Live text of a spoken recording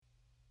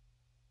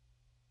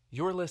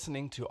You're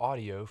listening to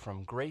audio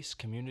from Grace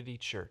Community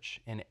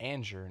Church in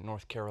Anger,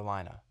 North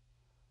Carolina.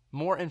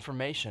 More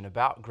information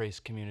about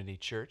Grace Community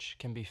Church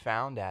can be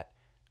found at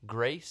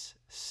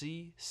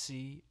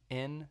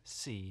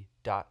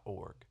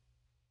graceccnc.org.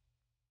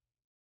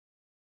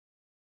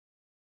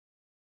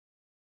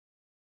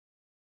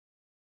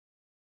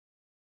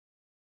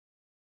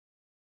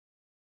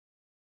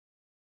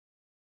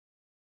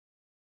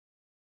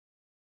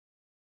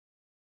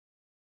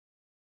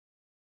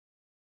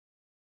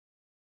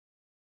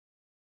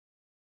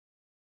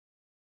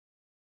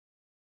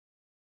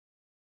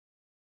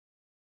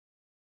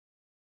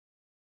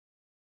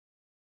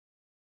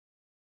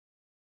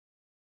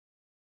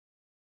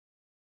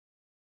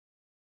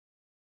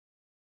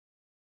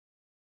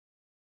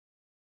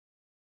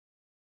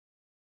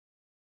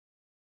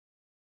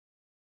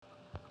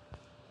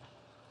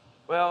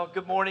 Well,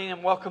 good morning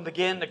and welcome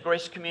again to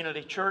Grace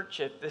Community Church.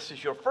 If this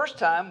is your first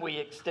time, we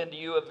extend to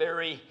you a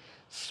very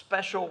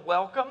special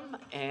welcome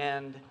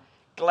and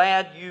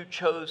glad you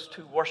chose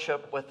to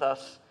worship with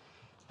us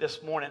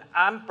this morning.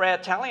 I'm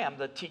Brad Talley. I'm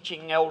the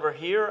teaching elder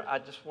here. I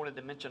just wanted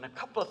to mention a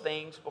couple of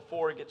things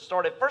before we get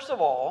started. First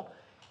of all,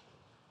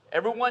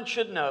 everyone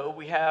should know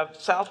we have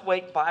South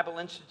Wake Bible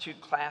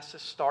Institute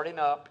classes starting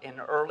up in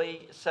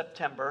early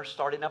September,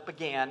 starting up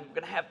again.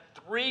 We're going to have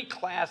 3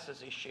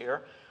 classes this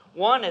year.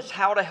 One is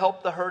how to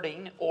help the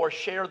hurting or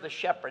share the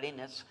shepherding.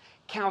 It's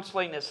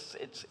counseling. It's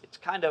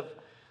kind of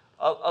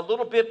a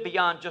little bit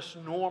beyond just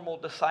normal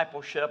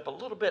discipleship, a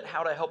little bit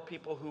how to help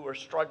people who are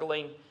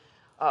struggling.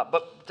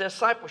 But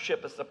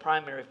discipleship is the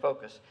primary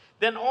focus.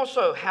 Then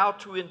also how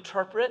to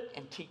interpret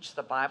and teach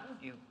the Bible.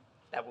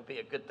 That would be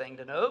a good thing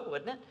to know,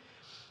 wouldn't it?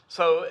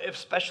 So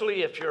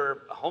especially if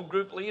you're a home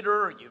group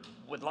leader, or you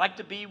would like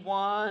to be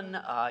one,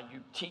 you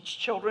teach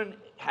children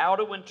how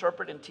to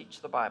interpret and teach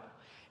the Bible.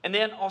 And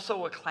then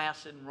also a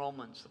class in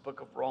Romans, the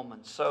book of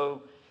Romans.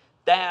 So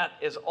that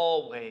is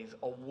always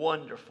a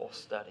wonderful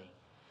study.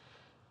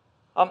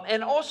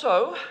 And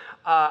also,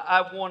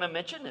 I want to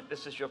mention, if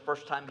this is your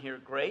first time here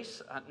at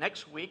Grace,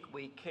 next week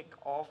we kick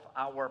off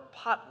our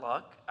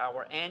potluck,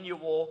 our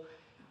annual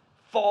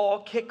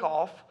fall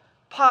kickoff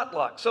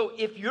potluck. So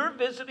if you're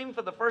visiting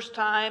for the first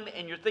time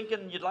and you're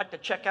thinking you'd like to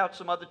check out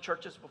some other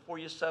churches before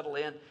you settle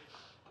in,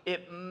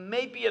 it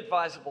may be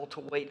advisable to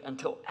wait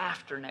until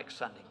after next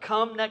Sunday.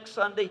 Come next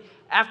Sunday,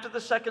 after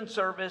the second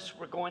service,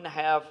 we're going to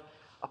have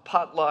a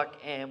potluck,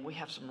 and we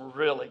have some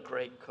really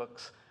great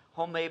cooks.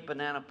 Homemade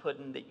banana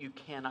pudding that you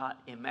cannot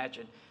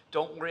imagine.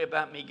 Don't worry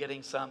about me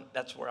getting some.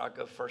 That's where I'll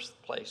go first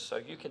place, so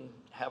you can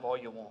have all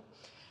you want.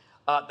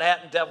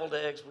 That and deviled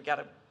eggs, we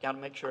got to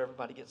make sure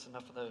everybody gets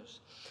enough of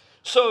those.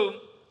 So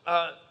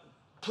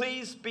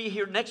please be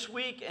here next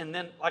week, and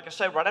then, like I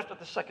said, right after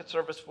the second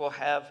service, we'll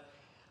have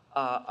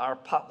our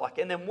potluck.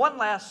 And then one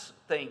last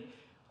thing,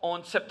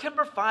 on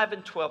September 5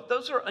 and 12,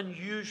 those are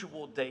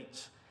unusual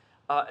dates.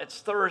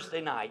 It's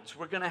Thursday nights.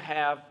 We're going to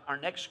have our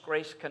next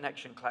Grace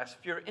Connection class.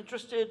 If you're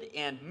interested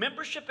in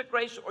membership at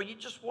Grace, or you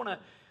just want to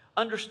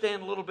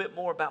understand a little bit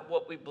more about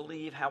what we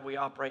believe, how we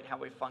operate, how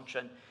we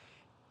function,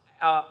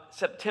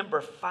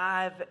 September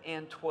 5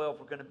 and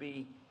 12, we're going to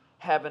be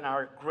having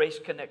our Grace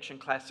Connection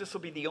class. This will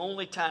be the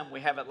only time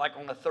we have it like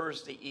on a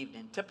Thursday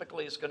evening.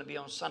 Typically, it's going to be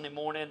on Sunday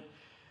morning,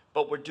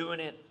 but we're doing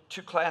it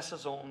 2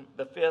 classes on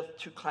the 5th,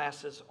 2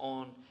 classes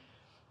on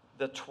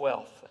the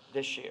 12th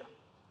this year.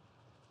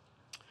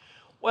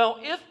 Well,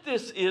 if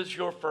this is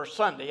your first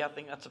Sunday, I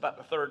think that's about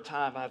the 3rd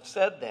time I've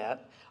said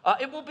that,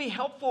 it will be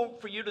helpful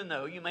for you to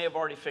know, you may have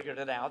already figured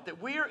it out, that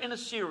we're in a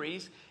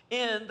series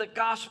in the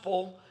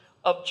Gospel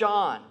of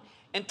John.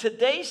 And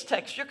today's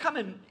text, you're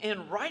coming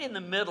in right in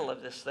the middle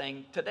of this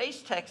thing.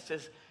 Today's text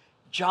is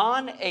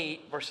John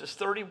 8, verses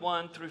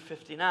 31 through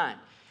 59.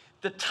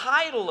 The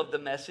title of the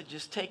message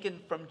is taken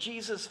from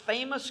Jesus'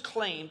 famous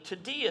claim to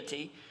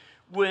deity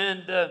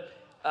when the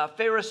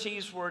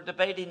Pharisees were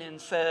debating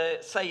and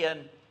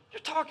saying,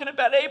 "You're talking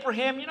about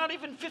Abraham, you're not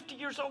even 50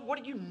 years old. What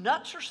are you,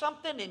 nuts or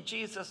something?" And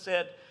Jesus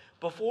said,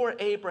 "Before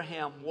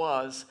Abraham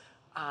was,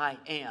 I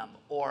am,"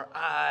 or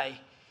 "I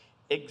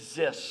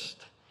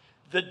exist."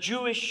 The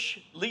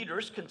Jewish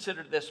leaders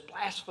considered this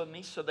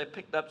blasphemy, so they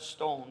picked up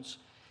stones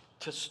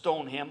to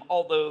stone him,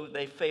 although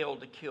they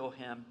failed to kill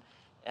him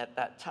at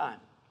that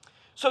time.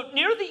 So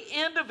near the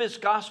end of his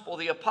gospel,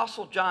 the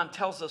Apostle John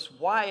tells us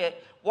why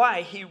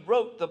he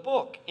wrote the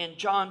book. In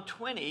John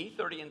 20,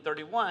 30 and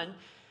 31,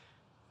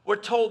 we're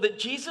told that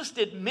Jesus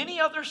did many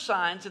other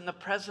signs in the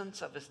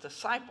presence of his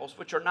disciples,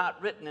 which are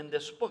not written in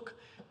this book.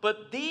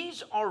 But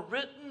these are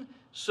written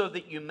so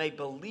that you may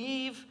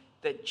believe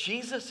that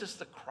Jesus is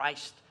the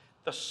Christ,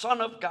 the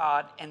Son of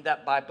God, and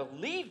that by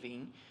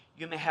believing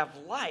you may have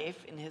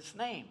life in his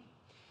name.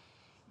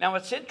 Now,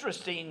 it's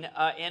interesting,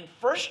 in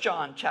 1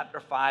 John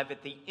chapter 5,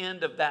 at the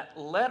end of that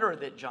letter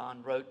that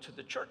John wrote to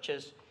the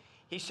churches,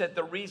 he said,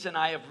 "The reason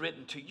I have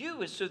written to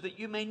you is so that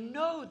you may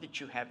know that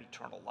you have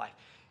eternal life."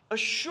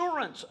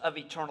 Assurance of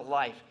eternal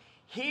life.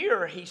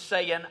 Here he's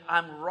saying,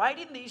 I'm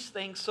writing these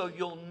things so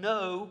you'll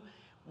know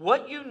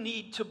what you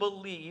need to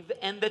believe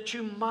and that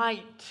you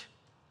might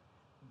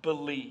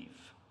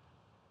believe.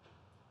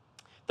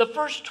 The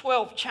first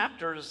 12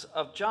 chapters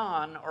of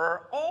John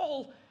are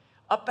all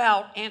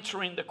about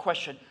answering the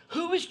question,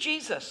 who is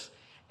Jesus?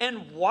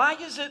 And why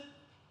is it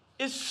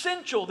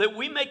essential that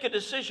we make a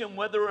decision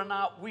whether or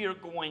not we are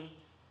going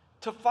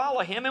to follow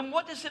him? And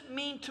what does it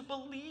mean to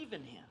believe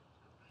in him?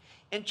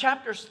 In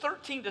chapters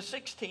 13 to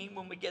 16,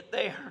 when we get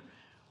there,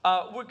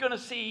 we're going to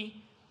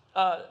see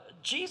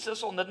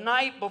Jesus on the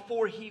night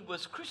before he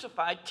was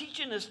crucified,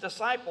 teaching his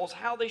disciples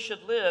how they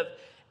should live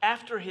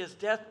after his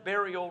death,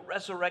 burial,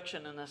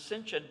 resurrection, and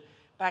ascension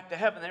back to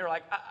heaven. They were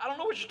like, I don't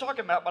know what you're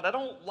talking about, but I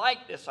don't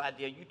like this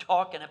idea. You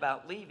talking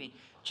about leaving.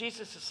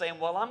 Jesus is saying,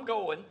 well, I'm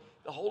going.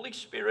 The Holy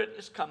Spirit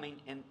is coming,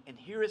 and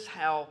here is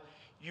how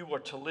you are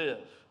to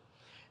live.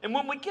 And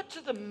when we get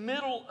to the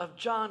middle of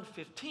John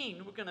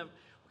 15, we're going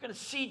to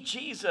see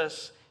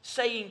Jesus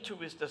saying to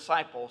his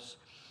disciples,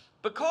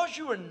 because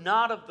you are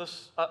not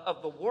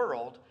of the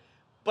world,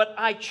 but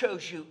I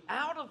chose you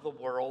out of the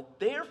world,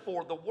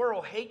 therefore the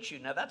world hates you.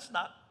 Now, that's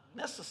not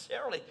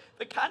necessarily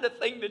the kind of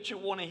thing that you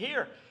want to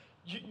hear.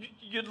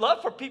 You'd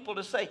love for people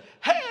to say,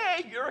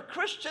 hey, you're a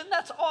Christian,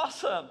 that's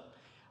awesome.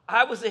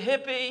 I was a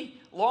hippie,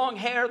 long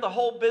hair, the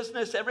whole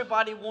business.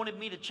 Everybody wanted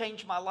me to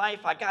change my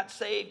life. I got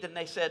saved, and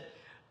they said,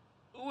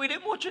 we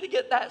didn't want you to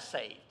get that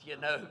saved,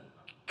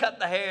 cut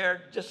the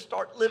hair, just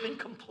start living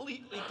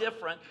completely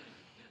different.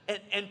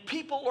 And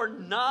people are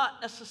not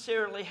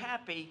necessarily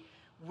happy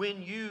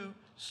when you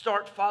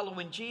start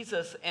following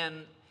Jesus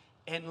and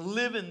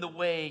living the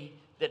way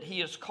that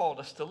he has called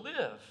us to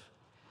live.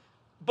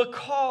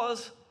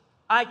 Because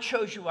I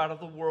chose you out of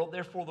the world,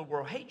 therefore the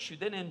world hates you.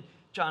 Then in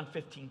John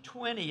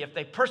 15:20, if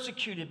they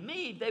persecuted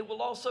me, they will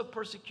also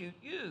persecute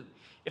you.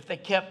 If they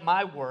kept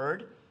my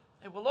word,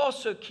 they will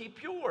also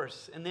keep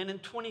yours. And then in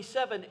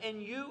 27,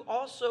 and you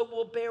also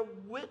will bear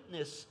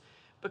witness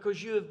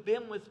because you have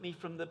been with me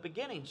from the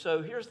beginning.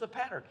 So here's the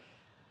pattern.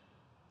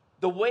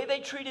 The way they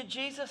treated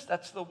Jesus,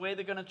 that's the way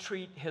they're going to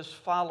treat his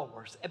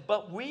followers.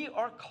 But we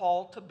are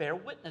called to bear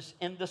witness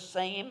in the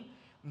same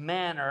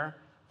manner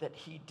that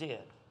he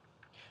did.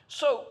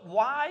 So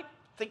why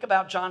think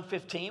about John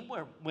 15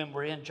 when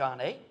we're in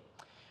John 8?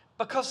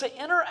 Because the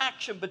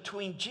interaction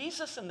between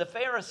Jesus and the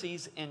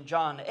Pharisees in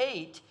John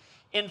 8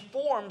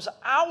 informs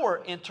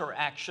our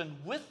interaction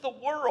with the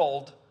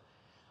world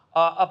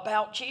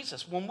about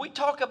Jesus. When we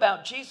talk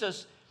about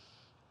Jesus,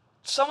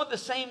 some of the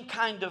same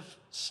kind of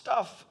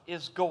stuff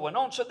is going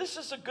on. So this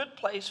is a good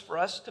place for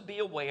us to be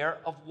aware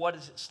of what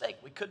is at stake.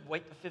 We could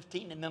wait to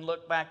 15 and then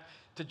look back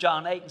to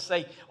John 8 and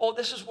say, oh,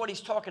 this is what he's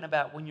talking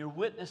about when you're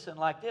witnessing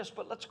like this.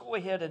 But let's go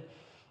ahead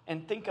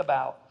and think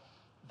about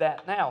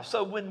that now.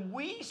 So when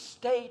we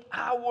state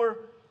our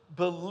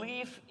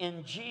belief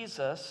in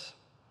Jesus,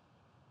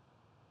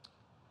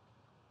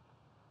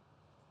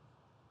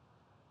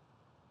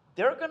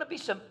 there are going to be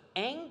some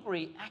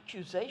angry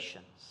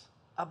accusations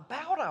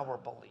about our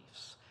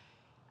beliefs.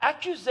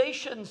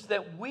 Accusations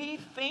that we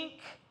think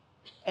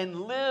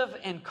and live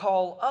and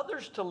call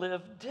others to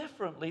live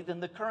differently than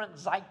the current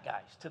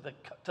zeitgeist, to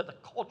the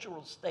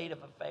cultural state of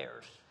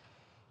affairs.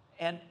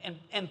 And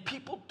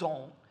people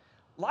don't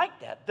like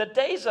that. The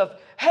days of,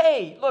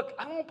 hey, look,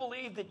 I don't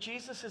believe that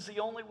Jesus is the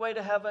only way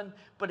to heaven,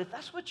 but if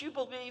that's what you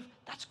believe,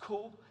 that's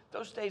cool.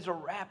 Those days are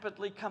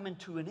rapidly coming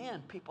to an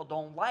end. People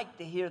don't like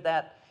to hear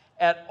that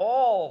at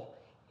all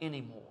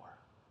anymore.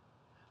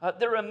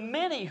 There are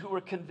many who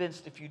are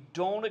convinced if you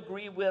don't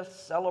agree with,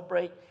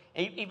 celebrate,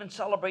 even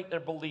celebrate their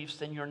beliefs,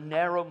 then you're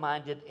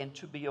narrow-minded and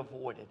to be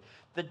avoided.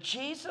 The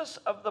Jesus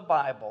of the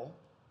Bible,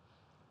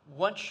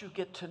 once you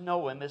get to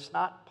know him, is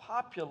not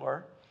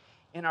popular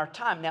in our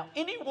time. Now,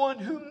 anyone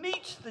who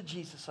meets the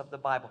Jesus of the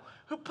Bible,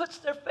 who puts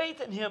their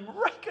faith in him,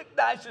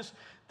 recognizes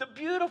the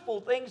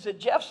beautiful things that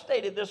Jeff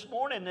stated this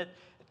morning at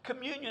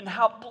communion,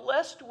 how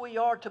blessed we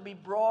are to be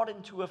brought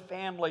into a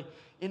family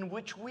in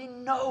which we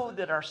know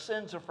that our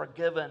sins are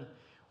forgiven.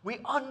 We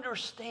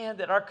understand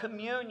that our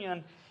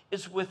communion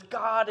is with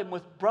God and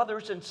with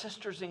brothers and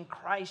sisters in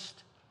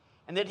Christ,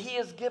 and that he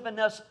has given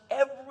us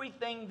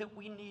everything that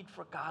we need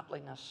for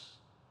godliness.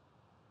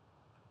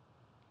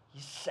 He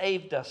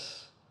saved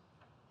us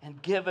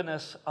and given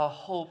us a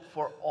hope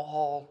for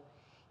all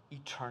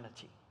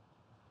eternity.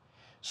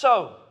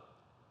 So,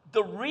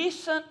 the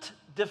recent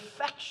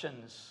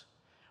defections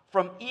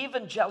from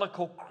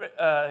evangelical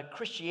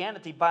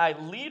Christianity by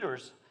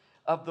leaders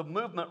of the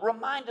movement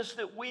remind us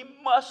that we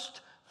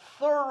must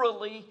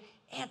thoroughly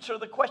answer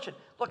the question.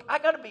 Look, I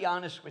got to be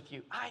honest with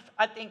you.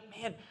 I think,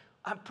 man,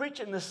 I'm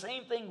preaching the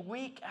same thing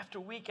week after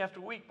week after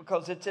week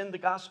because it's in the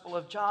Gospel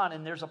of John,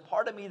 and there's a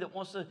part of me that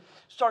wants to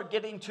start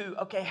getting to,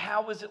 okay,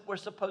 how is it we're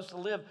supposed to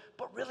live?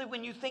 But really,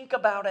 when you think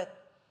about it,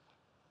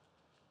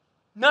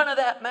 none of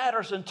that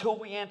matters until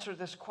we answer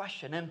this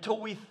question, until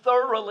we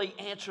thoroughly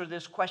answer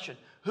this question.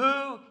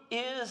 Who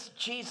is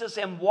Jesus,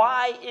 and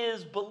why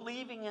is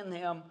believing in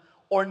him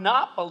or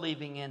not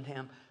believing in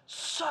him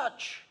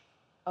such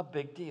a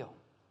big deal?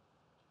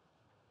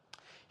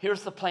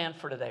 Here's the plan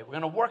for today. We're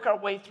going to work our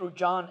way through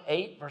John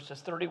 8, verses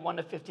 31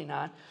 to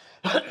 59.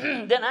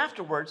 Then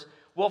afterwards,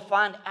 we'll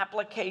find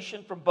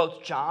application from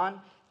both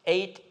John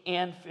 8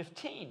 and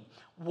 15.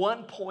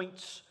 One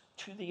points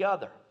to the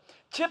other.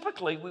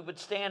 Typically, we would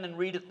stand and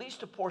read at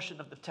least a portion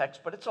of the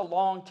text, but it's a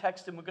long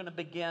text, and we're going to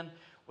begin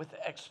with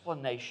the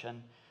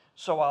explanation.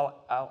 So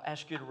I'll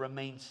ask you to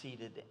remain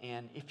seated,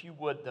 and if you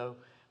would, though,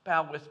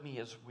 bow with me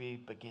as we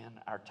begin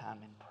our time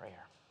in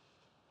prayer.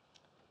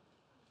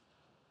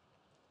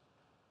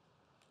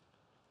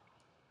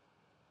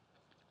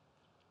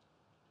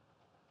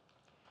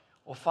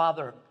 Well,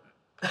 Father,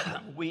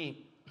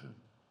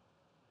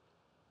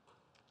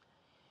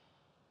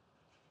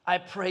 I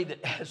pray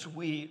that as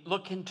we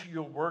look into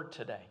your word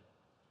today,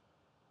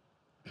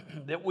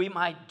 that we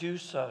might do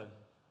so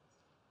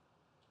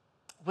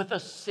with a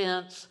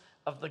sense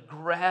of the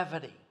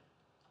gravity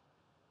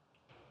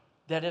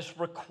that is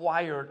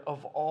required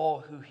of all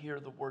who hear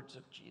the words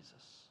of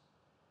Jesus.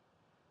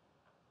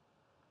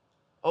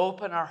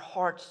 Open our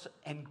hearts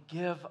and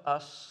give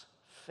us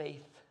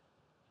faith.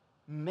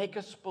 Make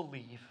us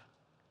believe.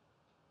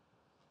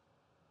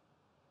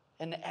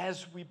 And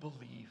as we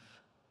believe,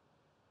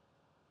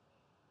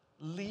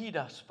 lead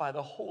us by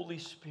the Holy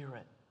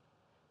Spirit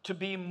to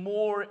be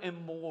more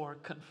and more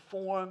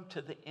conformed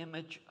to the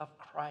image of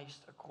Christ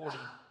according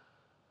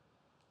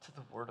to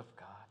the Word of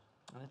God.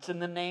 And it's in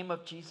the name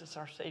of Jesus,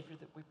 our Savior,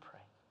 that we pray.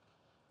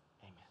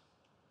 Amen.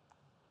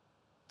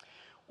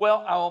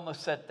 Well, I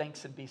almost said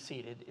thanks and be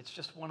seated. It's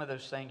just one of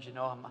those things, you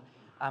know,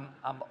 I'm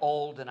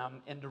old and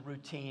I'm into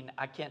routine.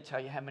 I can't tell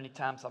you how many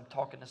times I'm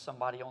talking to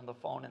somebody on the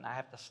phone and I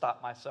have to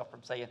stop myself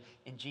from saying,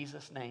 in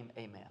Jesus' name,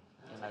 amen.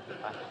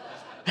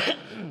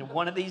 You know,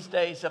 one of these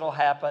days it'll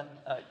happen.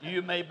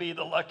 You may be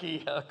the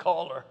lucky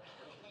caller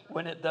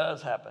when it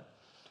does happen.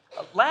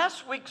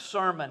 Last week's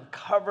sermon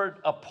covered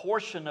a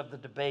portion of the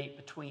debate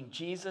between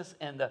Jesus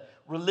and the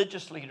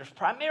religious leaders,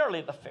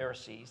 primarily the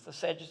Pharisees. The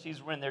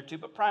Sadducees were in there too,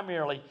 but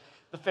primarily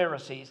the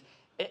Pharisees.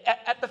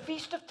 At the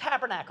Feast of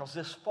Tabernacles,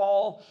 this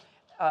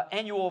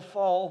annual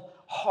fall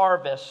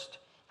harvest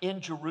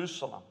in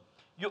Jerusalem.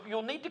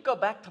 You'll need to go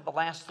back to the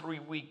last 3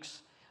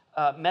 weeks'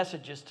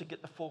 messages to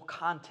get the full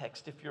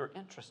context if you're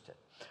interested.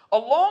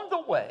 Along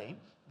the way,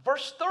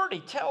 verse 30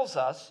 tells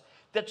us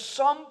that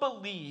some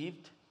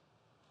believed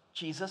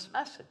Jesus'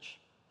 message.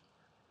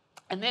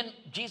 And then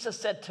Jesus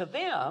said to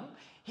them,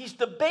 he's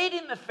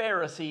debating the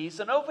Pharisees,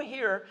 and over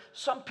here,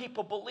 some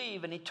people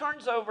believe, and he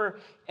turns over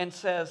and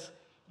says,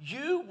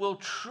 you will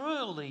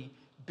truly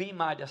be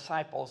my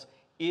disciples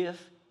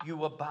if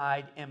you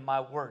abide in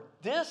my word.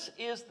 This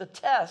is the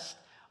test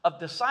of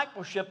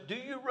discipleship. Do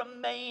you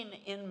remain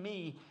in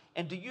me?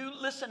 And do you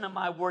listen to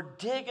my word,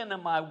 dig into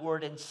my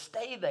word, and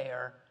stay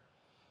there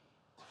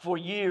for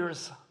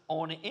years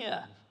on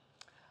end?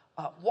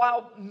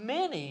 While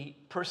many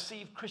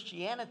perceive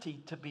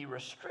Christianity to be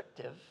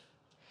restrictive,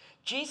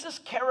 Jesus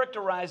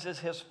characterizes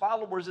his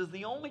followers as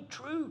the only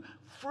true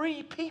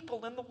free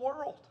people in the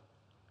world.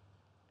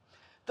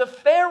 The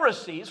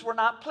Pharisees were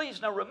not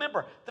pleased. Now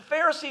remember, the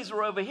Pharisees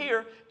are over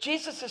here.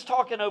 Jesus is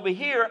talking over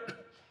here.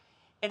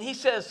 And he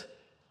says,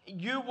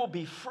 you will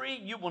be free.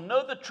 You will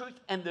know the truth.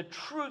 And the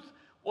truth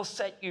will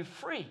set you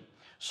free.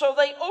 So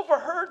they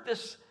overheard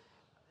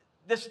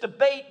this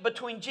debate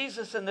between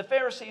Jesus and the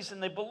Pharisees.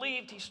 And they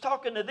believed he's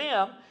talking to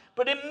them.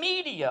 But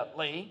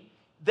immediately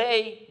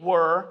they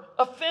were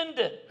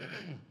offended.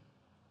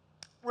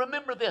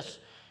 Remember this.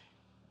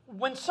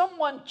 When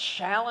someone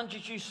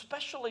challenges you,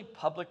 especially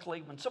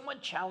publicly, when someone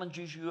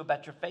challenges you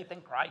about your faith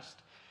in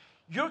Christ,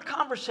 your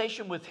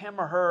conversation with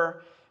him or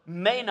her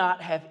may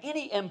not have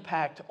any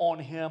impact on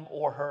him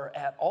or her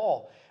at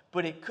all.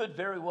 But it could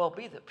very well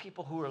be that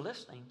people who are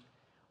listening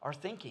are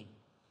thinking,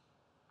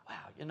 wow,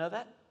 you know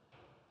that?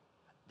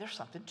 There's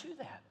something to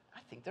that. I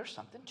think there's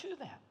something to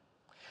that.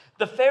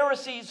 The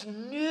Pharisees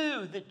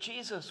knew that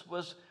Jesus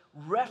was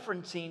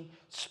referencing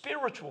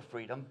spiritual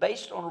freedom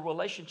based on a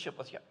relationship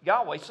with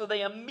Yahweh. So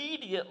they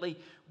immediately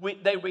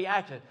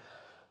reacted.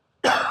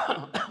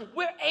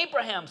 We're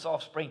Abraham's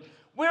offspring.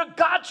 We're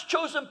God's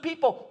chosen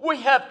people. We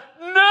have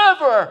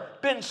never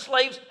been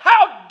slaves.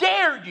 How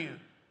dare you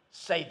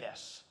say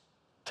this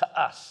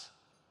to us?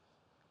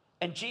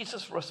 And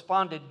Jesus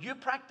responded, you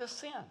practice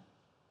sin.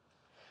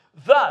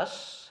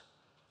 Thus,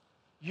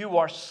 you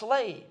are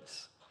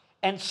slaves.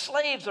 And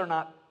slaves are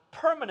not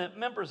permanent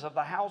members of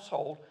the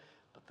household,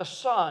 the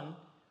Son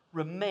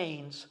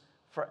remains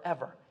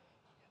forever.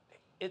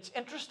 It's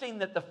interesting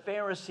that the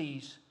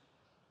Pharisees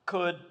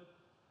could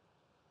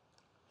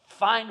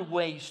find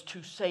ways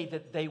to say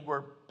that they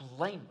were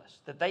blameless,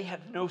 that they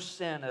had no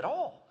sin at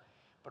all.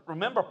 But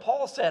remember,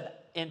 Paul said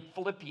in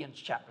Philippians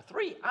chapter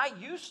 3, I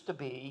used to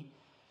be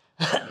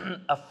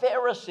a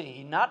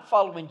Pharisee, not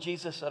following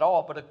Jesus at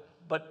all,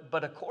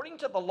 but according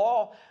to the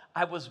law,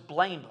 I was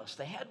blameless.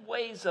 They had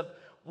ways of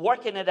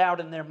working it out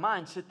in their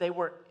minds that they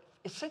were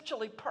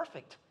essentially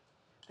perfect.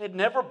 They'd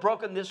never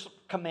broken this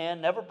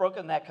command, never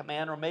broken that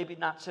command, or maybe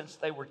not since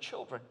they were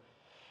children.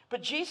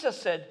 But Jesus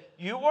said,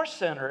 you are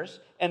sinners,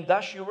 and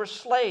thus you are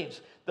slaves.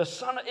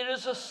 It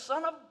is the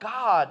Son of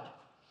God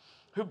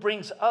who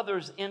brings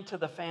others into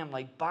the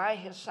family by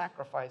his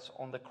sacrifice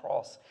on the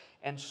cross.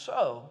 And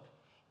so,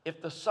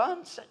 if the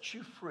Son sets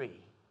you free,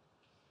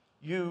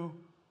 you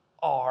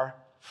are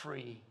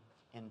free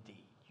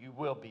indeed. You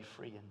will be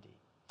free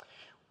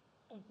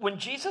indeed. When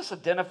Jesus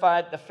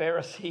identified the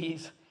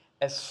Pharisees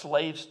as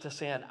slaves to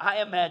sin,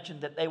 I imagine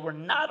that they were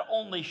not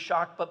only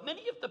shocked, but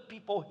many of the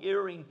people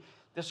hearing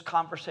this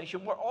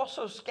conversation were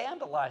also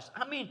scandalized.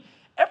 I mean,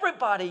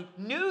 everybody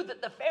knew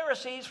that the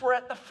Pharisees were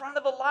at the front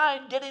of the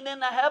line getting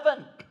into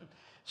heaven.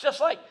 It's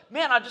just like,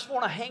 man, I just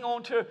want to hang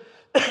on to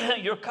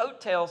your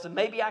coattails and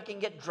maybe I can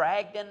get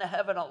dragged into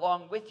heaven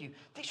along with you.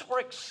 These were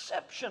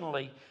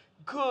exceptionally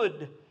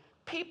good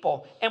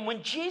people. And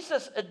when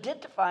Jesus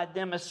identified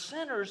them as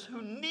sinners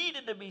who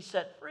needed to be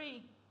set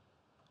free,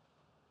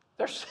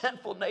 their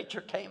sinful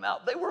nature came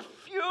out. They were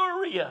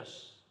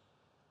furious.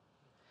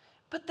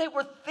 But they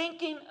were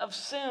thinking of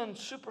sin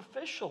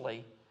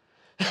superficially,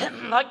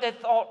 like they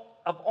thought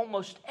of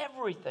almost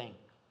everything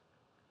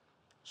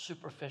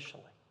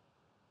superficially.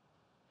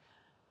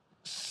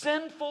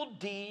 Sinful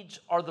deeds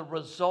are the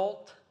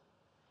result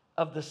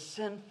of the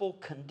sinful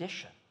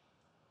condition.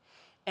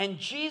 And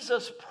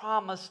Jesus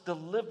promised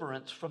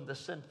deliverance from the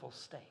sinful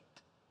state.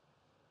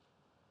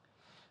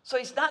 So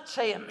he's not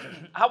saying,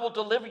 I will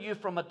deliver you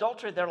from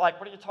adultery. They're like,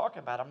 what are you talking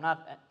about? I'm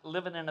not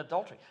living in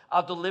adultery.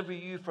 I'll deliver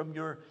you from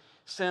your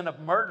sin of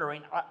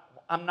murdering.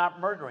 I'm not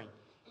murdering.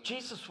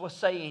 Jesus was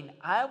saying,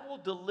 I will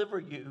deliver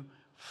you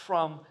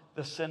from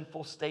the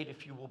sinful state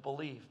if you will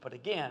believe. But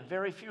again,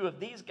 very few of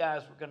these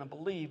guys were going to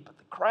believe, but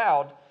the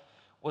crowd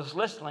was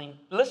listening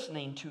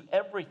to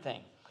everything.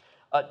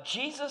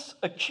 Jesus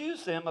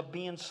accused them of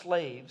being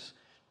slaves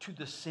to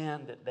the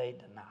sin that they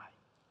denied.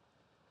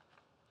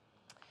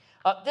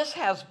 This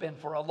has been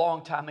for a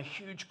long time a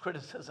huge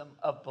criticism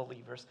of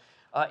believers.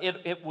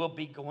 It will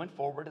be going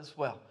forward as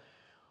well.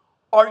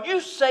 Are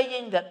you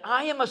saying that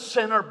I am a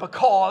sinner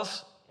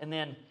because, and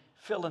then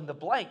fill in the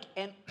blank?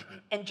 And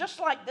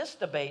just like this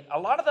debate, a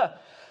lot of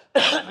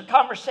the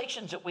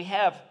conversations that we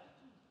have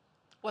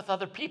with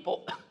other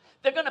people,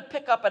 they're going to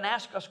pick up and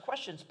ask us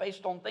questions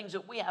based on things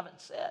that we haven't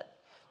said.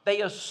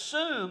 They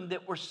assume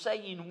that we're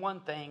saying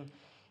one thing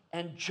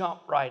and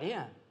jump right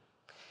in.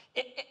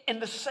 In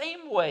the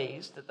same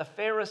ways that the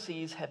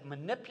Pharisees had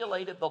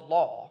manipulated the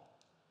law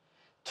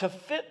to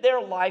fit their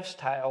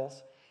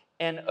lifestyles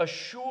and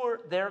assure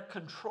their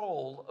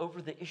control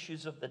over the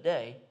issues of the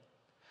day,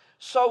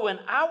 so in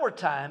our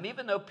time,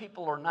 even though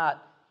people are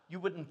not, you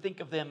wouldn't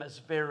think of them as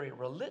very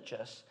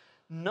religious,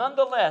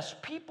 nonetheless,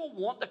 people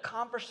want to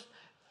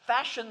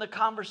fashion the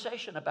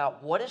conversation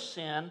about what is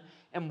sin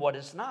and what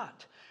is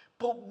not.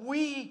 But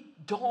we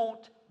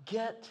don't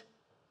get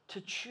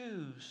to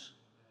choose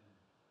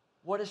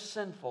what is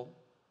sinful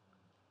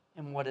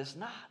and what is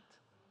not.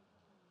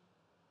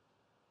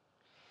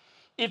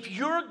 If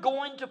you're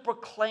going to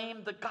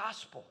proclaim the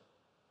gospel,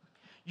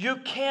 you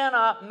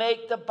cannot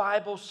make the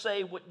Bible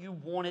say what you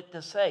want it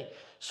to say.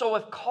 So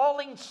if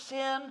calling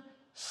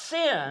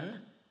sin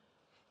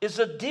is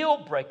a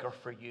deal breaker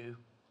for you,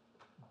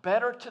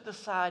 better to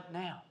decide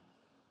now.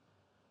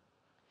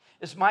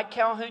 As Mike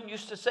Calhoun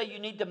used to say, you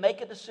need to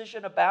make a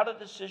decision about a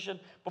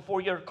decision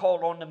before you're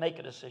called on to make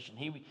a decision.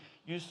 He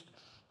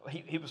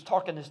was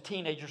talking to his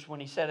teenagers when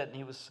he said it, and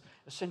he was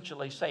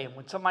essentially saying,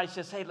 when somebody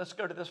says, hey, let's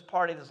go to this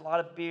party, there's a lot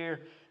of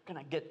beer, we're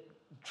going to get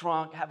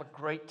drunk, have a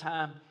great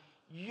time,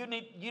 you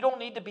don't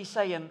need to be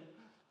saying,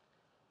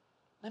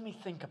 let me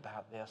think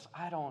about this.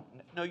 I don't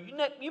know.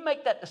 You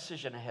make that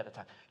decision ahead of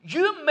time.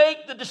 You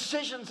make the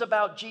decisions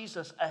about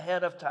Jesus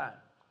ahead of time.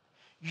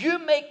 You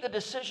make the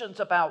decisions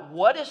about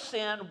what is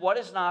sin, what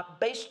is not,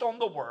 based on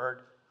the Word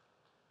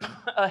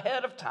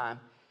ahead of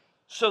time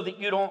so that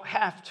you don't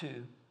have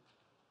to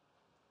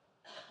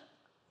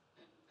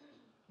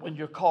when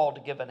you're called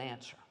to give an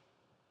answer.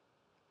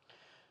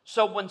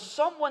 So when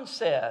someone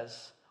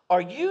says,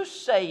 are you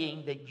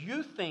saying that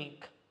you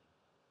think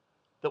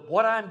that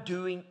what I'm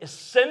doing is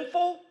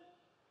sinful?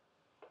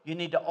 You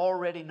need to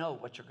already know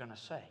what you're going to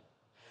say.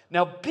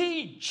 Now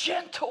be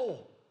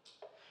gentle.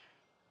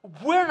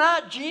 We're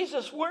not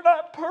Jesus. We're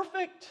not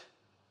perfect.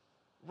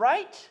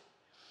 Right?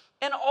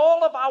 And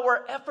all of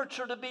our efforts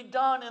are to be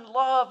done in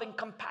love and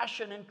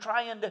compassion and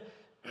trying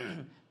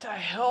to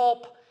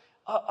help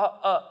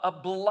a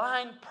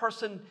blind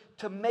person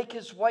to make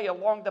his way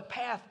along the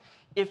path.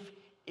 If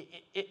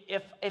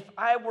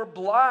I were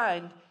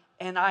blind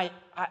and I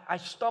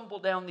stumble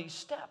down these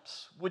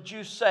steps, would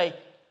you say,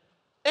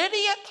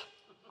 idiot,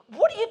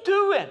 what are you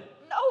doing?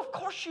 No, of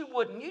course you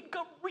wouldn't. You'd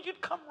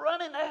come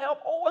running to help.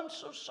 Oh, I'm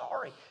so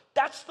sorry.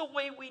 That's the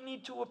way we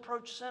need to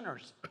approach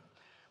sinners.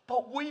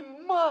 But we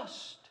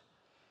must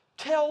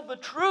tell the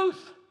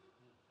truth.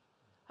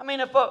 I mean,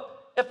 if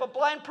a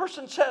blind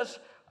person says,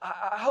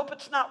 I hope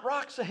it's not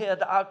rocks ahead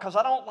because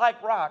I don't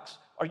like rocks,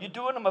 are you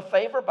doing them a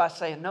favor by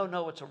saying,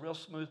 no, it's a real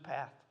smooth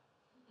path?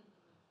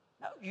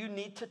 No, you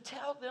need to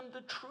tell them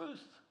the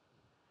truth.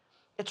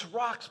 It's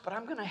rocks, but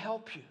I'm going to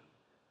help you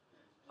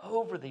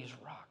over these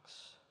rocks.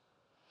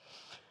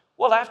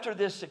 Well, after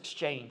this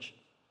exchange,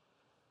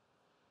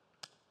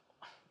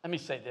 let me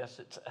say this.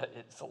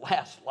 It's the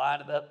last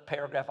line of the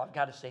paragraph. I've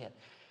got to say it.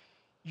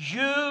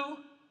 You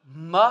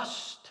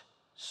must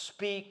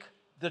speak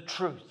the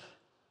truth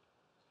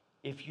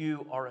if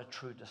you are a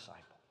true disciple.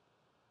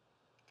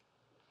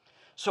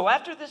 So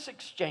after this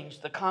exchange,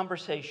 the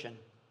conversation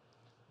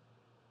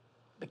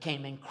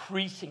became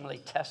increasingly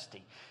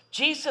testy.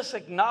 Jesus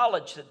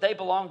acknowledged that they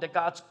belonged to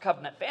God's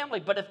covenant family,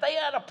 but if they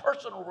had a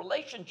personal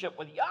relationship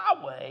with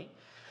Yahweh,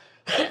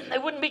 they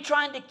wouldn't be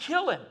trying to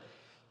kill him.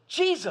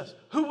 Jesus,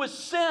 who was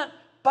sent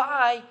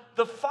by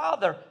the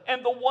Father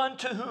and the one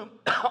to whom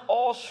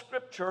all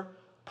Scripture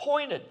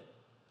pointed.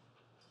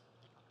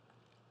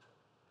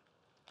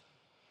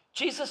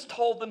 Jesus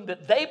told them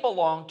that they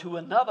belonged to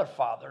another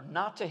father,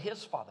 not to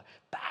his father.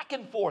 Back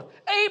and forth.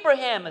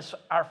 Abraham is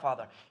our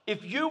father.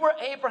 If you were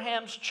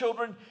Abraham's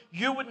children,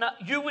 you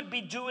would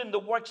be doing the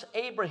works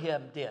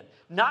Abraham did,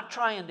 not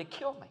trying to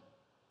kill me.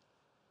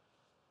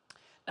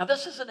 Now,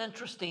 this is an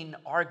interesting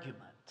argument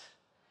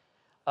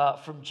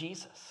from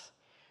Jesus.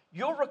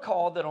 You'll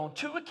recall that on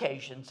 2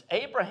 occasions,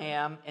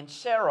 Abraham and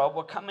Sarah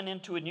were coming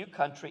into a new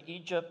country,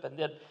 Egypt, and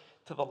then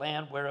to the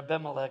land where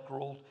Abimelech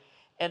ruled.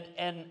 And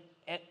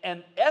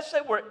as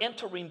they were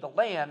entering the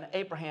land,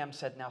 Abraham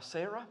said, "Now,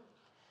 Sarah,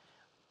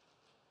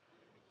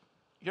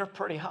 you're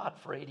pretty hot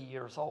for 80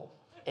 years old.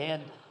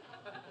 And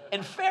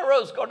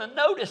Pharaoh's going to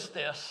notice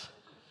this.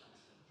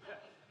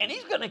 And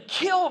he's going to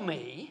kill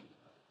me.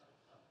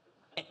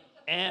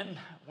 And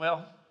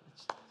well,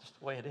 it's just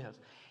the way it is.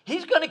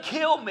 He's going to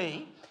kill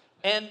me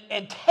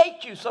and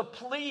take you. So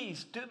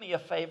please do me a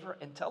favor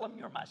and tell him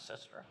you're my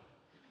sister."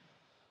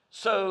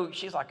 So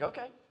she's like,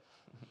 "Okay."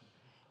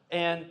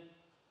 And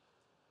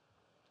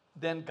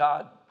then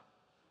God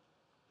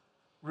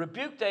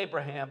rebuked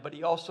Abraham, but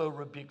he also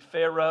rebuked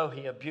Pharaoh.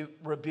 He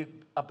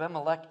rebuked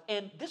Abimelech.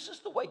 And this is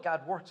the way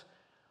God works.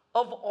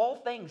 Of all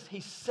things, he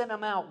sent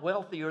him out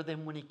wealthier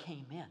than when he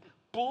came in.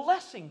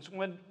 Blessings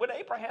when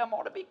Abraham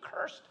ought to be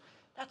cursed.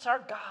 That's our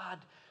God.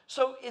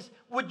 So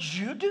would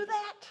you do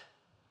that?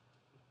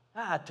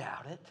 I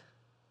doubt it.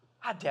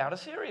 I doubt it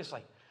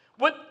seriously.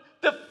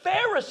 The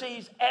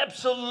Pharisees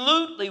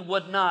absolutely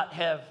would not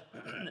have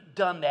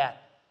done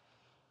that.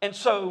 And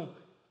so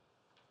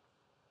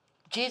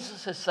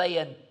Jesus is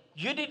saying,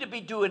 you need to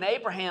be doing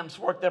Abraham's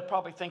work. They're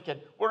probably thinking,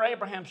 we're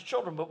Abraham's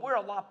children, but we're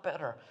a lot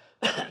better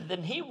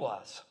than he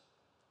was.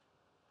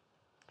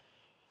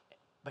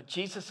 But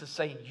Jesus is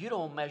saying, you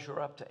don't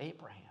measure up to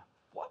Abraham.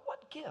 What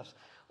gives?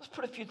 Let's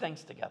put a few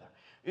things together.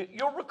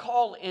 You'll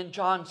recall in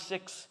John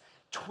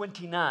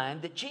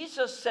 6:29 that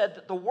Jesus said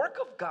that the work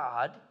of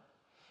God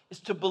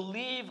is to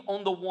believe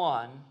on the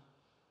one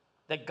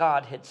that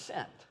God had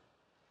sent.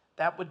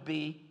 That would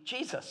be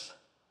Jesus.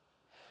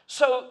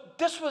 So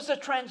this was a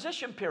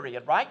transition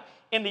period, right?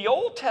 In the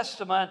Old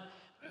Testament,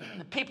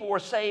 people were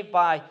saved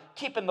by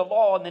keeping the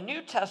law. In the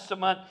New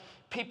Testament,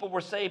 people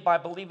were saved by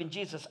believing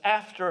Jesus.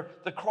 After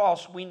the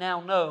cross, we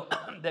now know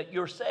that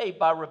you're saved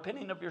by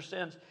repenting of your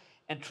sins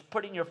and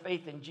putting your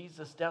faith in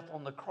Jesus' death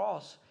on the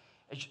cross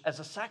as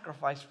a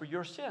sacrifice for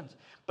your sins.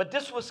 But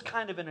this was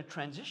kind of in a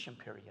transition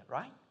period,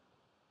 right?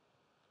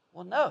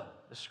 Well, no.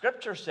 The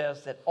Scripture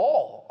says that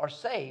all are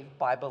saved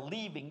by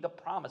believing the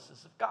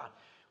promises of God.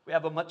 We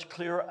have a much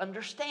clearer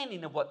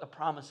understanding of what the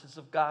promises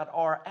of God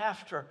are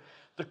after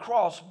the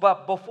cross.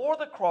 But before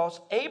the cross,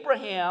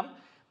 Abraham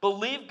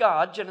believed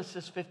God,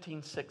 Genesis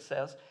 15:6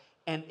 says,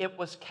 and it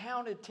was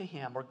counted to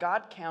him, or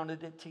God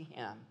counted it to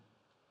him,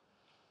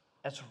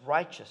 as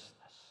righteousness.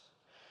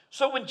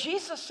 So when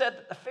Jesus said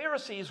that the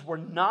Pharisees were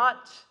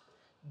not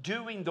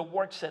doing the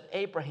works that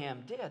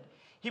Abraham did,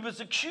 he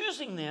was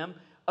accusing them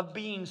of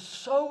being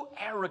so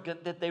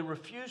arrogant that they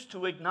refused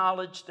to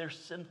acknowledge their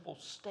sinful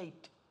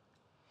state.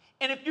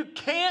 And if you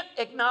can't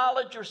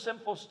acknowledge your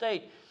sinful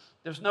state,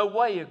 there's no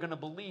way you're going to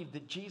believe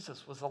that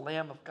Jesus was the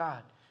Lamb of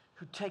God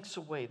who takes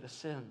away the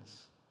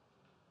sins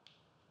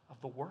of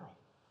the world.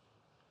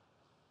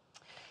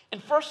 In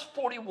verse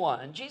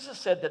 41, Jesus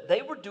said that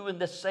they were doing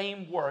the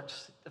same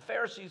works, the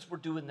Pharisees were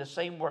doing the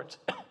same works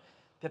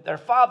that their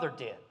father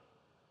did.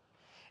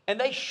 And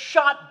they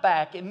shot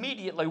back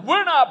immediately.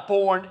 We're not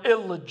born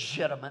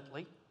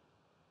illegitimately.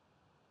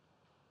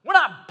 We're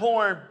not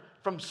born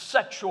from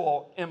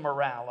sexual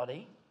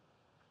immorality.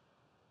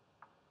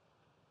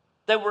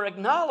 They were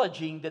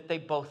acknowledging that they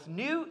both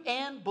knew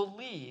and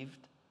believed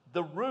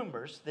the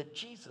rumors that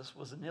Jesus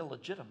was an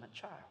illegitimate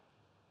child.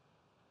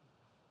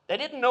 They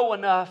didn't know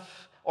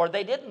enough, or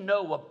they didn't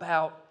know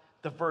about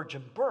the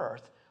virgin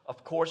birth,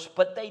 of course,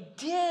 but they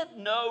did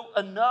know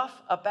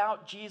enough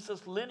about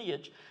Jesus'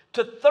 lineage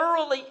to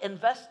thoroughly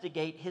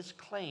investigate his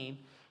claim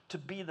to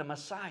be the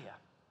Messiah.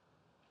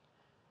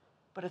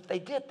 But if they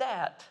did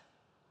that,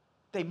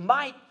 they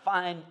might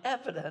find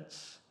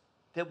evidence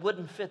that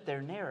wouldn't fit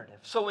their narrative.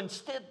 So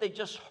instead, they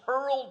just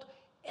hurled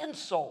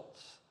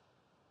insults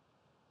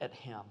at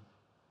him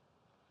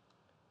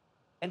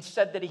and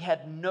said that he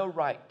had no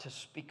right to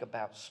speak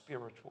about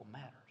spiritual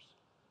matters.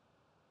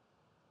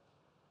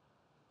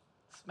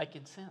 It's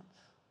making sense.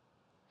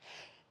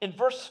 In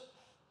verse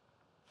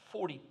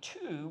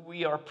 42,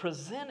 we are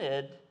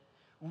presented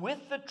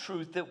with the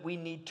truth that we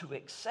need to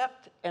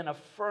accept and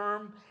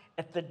affirm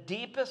at the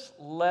deepest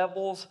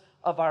levels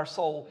of our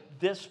soul,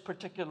 this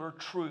particular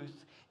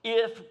truth,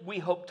 if we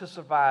hope to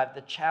survive the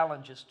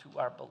challenges to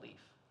our belief.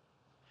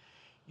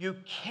 You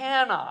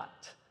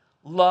cannot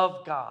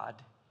love God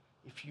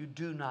if you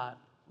do not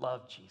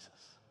love Jesus.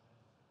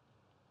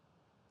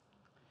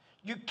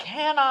 You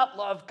cannot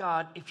love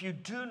God if you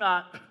do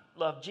not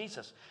love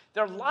Jesus.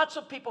 There are lots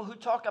of people who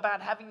talk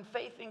about having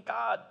faith in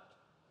God.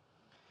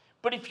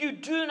 But if you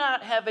do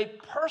not have a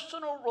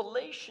personal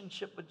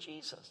relationship with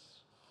Jesus,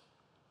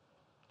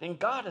 then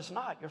God is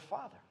not your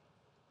Father.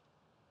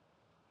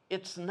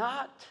 It's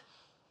not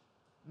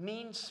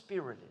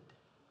mean-spirited.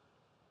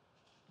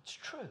 It's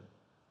true.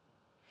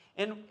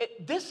 And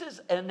this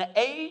is an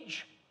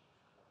age,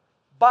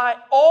 by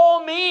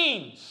all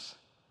means,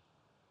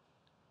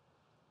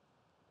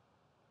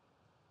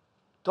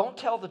 don't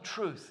tell the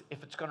truth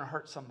if it's going to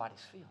hurt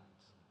somebody's feelings.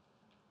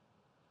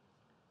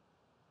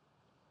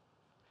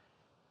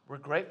 We're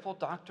grateful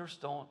doctors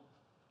don't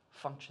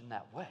function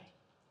that way.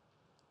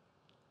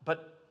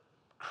 But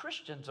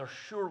Christians are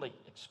surely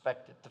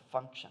expected to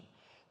function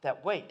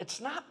that way.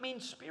 It's not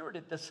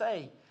mean-spirited to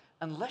say,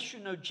 unless you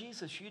know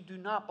Jesus, you do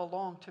not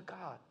belong to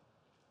God.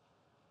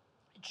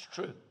 It's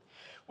true.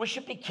 We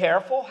should be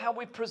careful how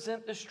we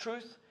present this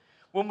truth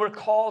when we're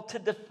called to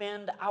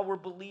defend our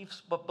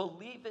beliefs, but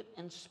believe it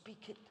and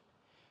speak it.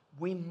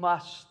 We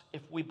must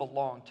if we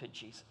belong to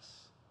Jesus.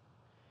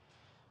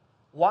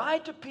 Why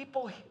do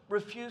people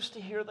refuse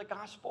to hear the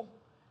gospel?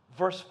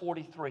 Verse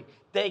 43,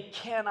 they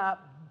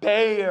cannot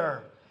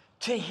bear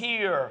to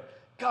hear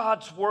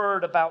God's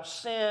word about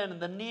sin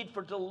and the need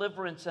for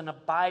deliverance and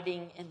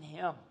abiding in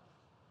Him.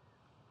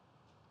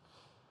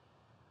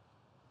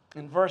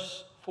 In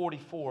verse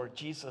 44,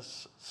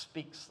 Jesus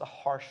speaks the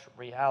harsh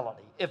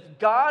reality. If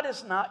God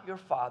is not your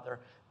Father,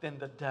 then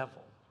the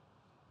devil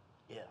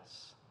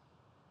is.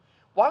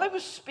 While He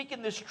was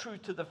speaking this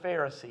truth to the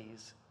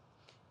Pharisees,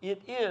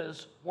 it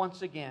is,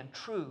 once again,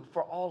 true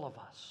for all of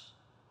us.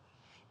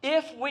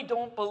 If we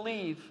don't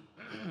believe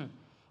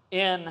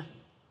in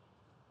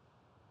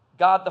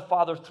God the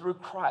Father through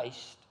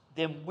Christ,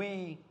 then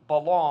we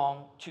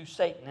belong to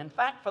Satan. In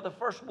fact, for the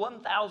first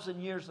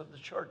 1,000 years of the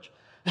church,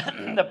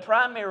 the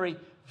primary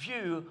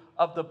view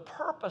of the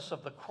purpose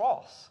of the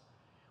cross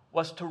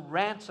was to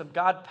ransom.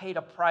 God paid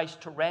a price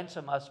to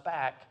ransom us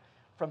back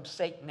from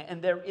Satan.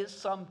 And there is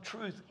some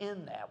truth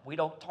in that. We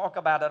don't talk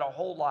about it a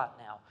whole lot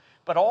now.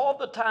 But all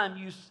the time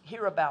you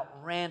hear about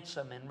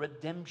ransom and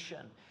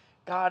redemption.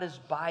 God is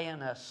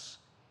buying us,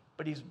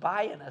 but He's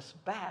buying us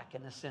back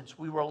in a sense.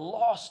 We were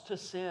lost to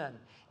sin,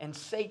 and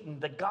Satan,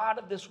 the god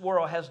of this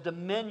world, has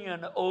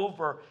dominion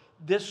over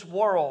this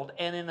world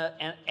and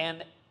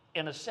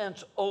in a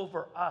sense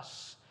over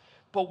us.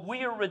 But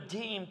we are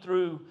redeemed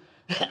through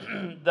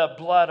the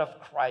blood of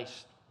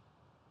Christ.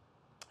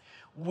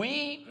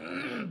 We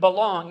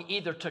belong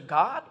either to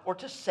God or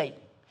to Satan.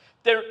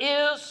 There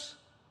is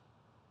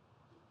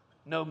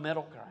no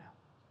middle ground.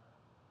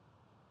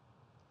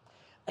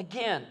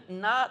 Again,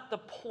 not the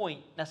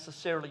point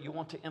necessarily you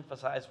want to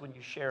emphasize when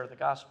you share the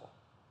gospel.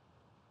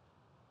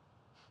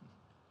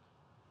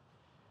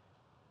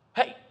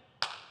 Hey,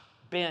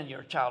 Ben,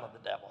 you're a child of the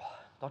devil.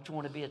 Don't you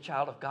want to be a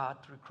child of God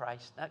through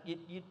Christ? Now,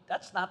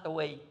 that's not the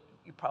way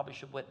you probably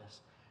should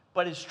witness.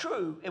 But it's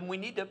true, and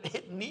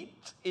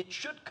it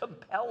should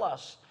compel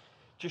us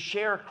to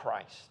share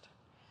Christ.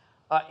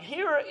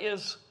 Here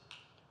is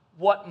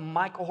what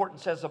Michael Horton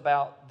says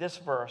about this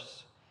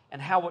verse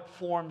and how it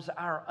forms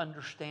our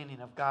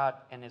understanding of God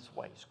and His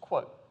ways.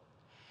 Quote,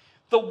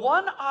 the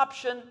one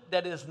option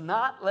that is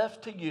not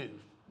left to you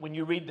when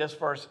you read this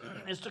verse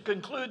is to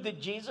conclude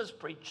that Jesus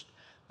preached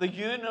the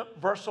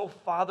universal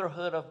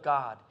fatherhood of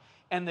God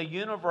and the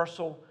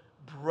universal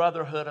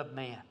brotherhood of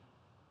man.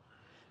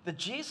 The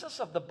Jesus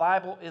of the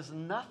Bible is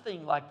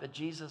nothing like the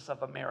Jesus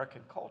of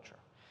American culture.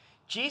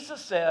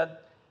 Jesus said,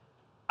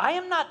 I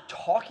am not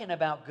talking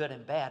about good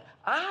and bad.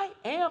 I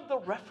am the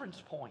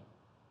reference point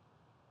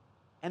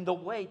and the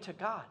way to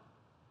God.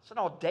 It's an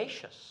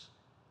audacious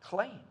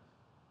claim,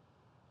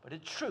 but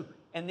it's true.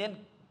 And then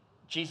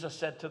Jesus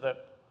said to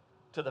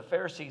the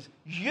Pharisees,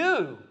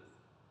 you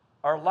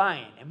are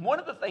lying. And one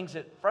of the things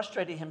that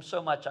frustrated Him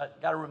so much, I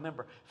got to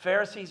remember,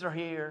 Pharisees are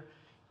here,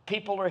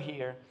 people are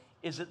here,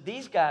 is that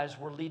these guys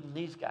were leading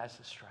these guys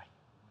astray.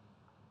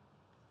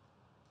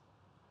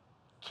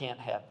 Can't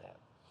have that.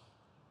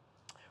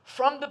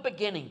 From the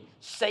beginning,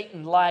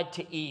 Satan lied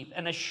to Eve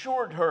and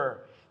assured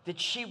her that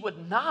she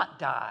would not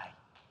die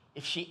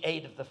if she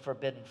ate of the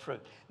forbidden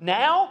fruit.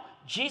 Now,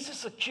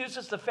 Jesus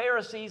accuses the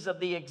Pharisees of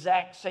the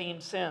exact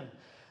same sin.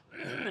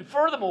 And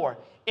furthermore,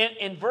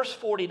 in verse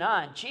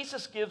 49,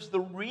 Jesus gives the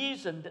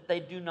reason that they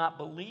do not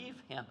believe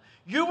Him.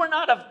 You are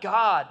not of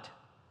God.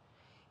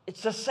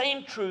 It's the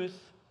same truth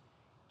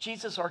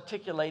Jesus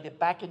articulated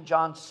back in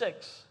John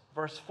 6,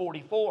 verse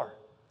 44.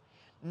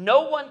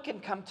 No one can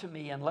come to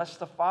me unless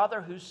the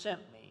Father who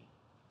sent me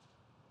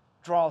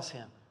draws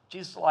him.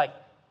 Jesus is like,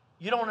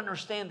 you don't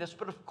understand this,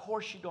 but of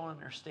course you don't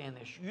understand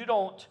this. You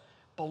don't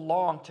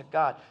belong to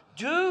God.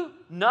 Do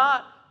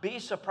not be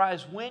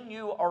surprised when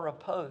you are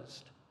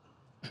opposed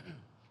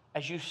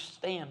as you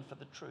stand for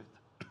the truth.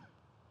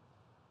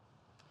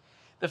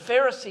 The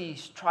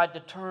Pharisees tried to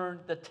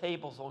turn the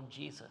tables on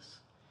Jesus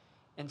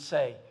and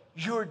say,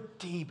 you're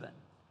demon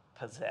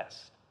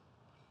possessed.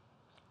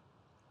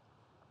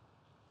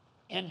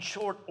 In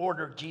short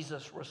order,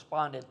 Jesus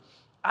responded,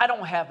 I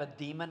don't have a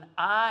demon.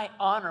 I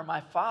honor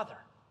my Father.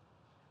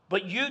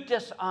 But you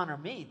dishonor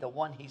me, the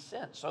one he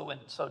sent. So in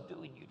so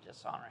doing, you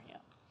dishonor him.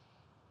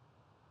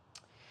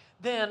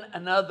 Then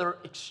another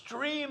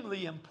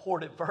extremely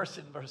important verse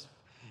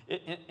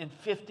in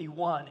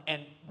 51.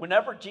 And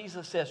whenever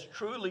Jesus says,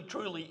 truly,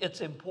 truly,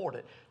 it's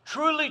important.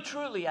 Truly,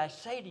 truly, I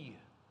say to you,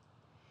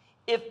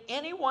 if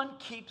anyone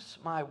keeps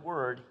my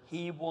word,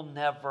 he will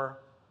never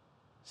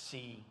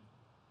see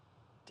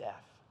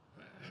death.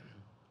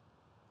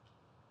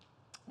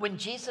 When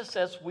Jesus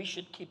says we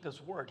should keep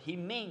his word, he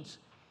means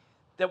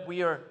that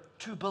we are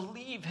to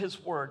believe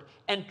his word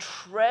and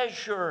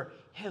treasure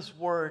his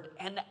word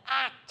and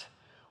act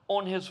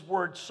on his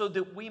word so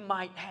that we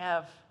might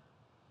have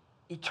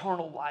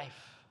eternal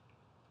life.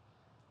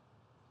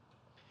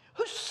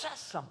 Who says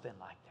something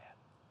like that?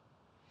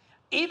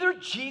 Either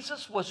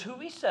Jesus was who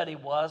he said he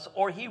was,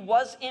 or he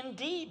was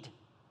indeed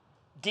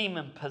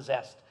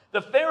demon-possessed.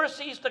 The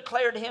Pharisees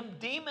declared him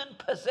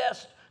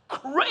demon-possessed,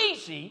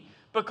 crazy,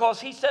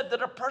 because he said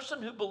that a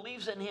person who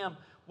believes in him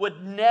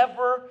would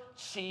never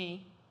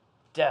see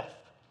death.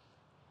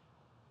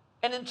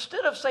 And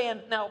instead of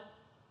saying, now,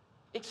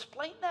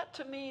 explain that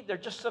to me, they're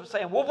just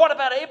saying, well, what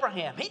about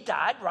Abraham? He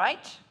died,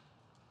 right?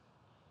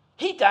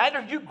 He died.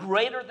 Are you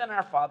greater than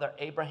our father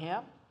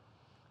Abraham?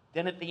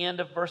 Then at the end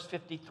of verse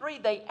 53,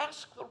 they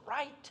ask the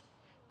right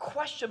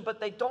question, but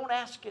they don't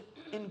ask it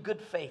in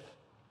good faith.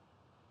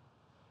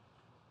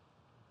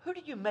 Who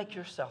do you make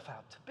yourself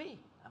out to be?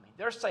 I mean,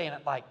 they're saying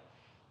it like,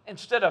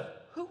 instead of,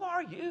 who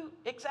are you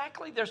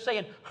exactly? They're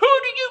saying, who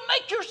do you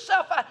make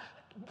yourself out?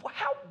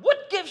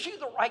 What gives you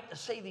the right to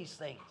say these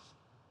things?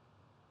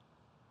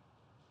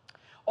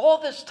 All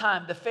this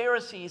time, the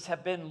Pharisees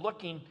have been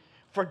looking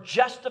for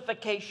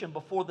justification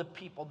before the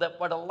people that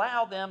would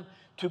allow them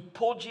to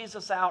pull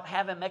Jesus out,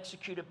 have him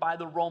executed by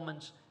the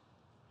Romans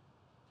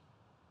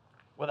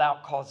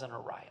without causing a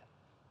riot.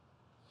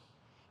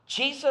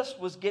 Jesus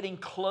was getting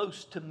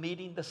close to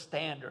meeting the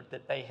standard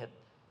that they had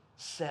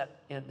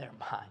set in their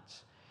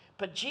minds.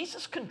 But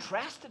Jesus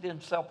contrasted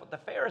himself with the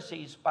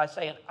Pharisees by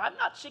saying, I'm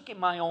not seeking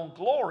my own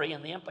glory,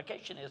 and the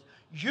implication is,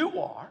 you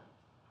are.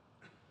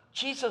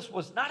 Jesus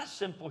was not a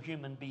sinful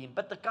human being,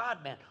 but the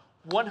God-man.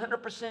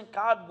 100%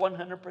 God,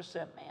 100%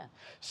 man.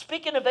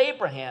 Speaking of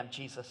Abraham,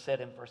 Jesus said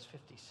in verse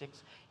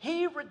 56,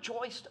 he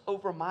rejoiced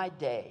over my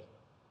day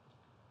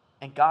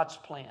and God's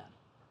plan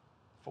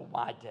for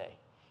my day.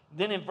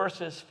 Then in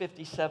verses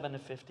 57 to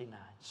 59,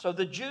 so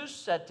the Jews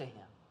said to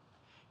him,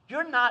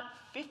 you're not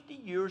 50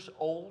 years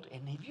old,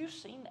 and have you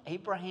seen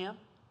Abraham?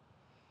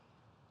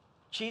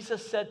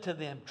 Jesus said to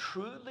them,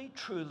 truly,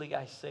 truly,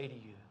 I say to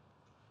you,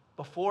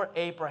 before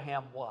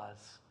Abraham was,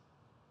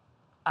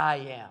 I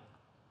am.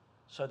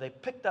 So they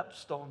picked up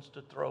stones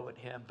to throw at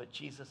him, but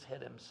Jesus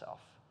hid himself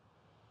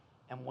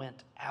and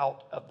went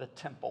out of the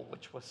temple,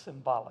 which was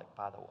symbolic,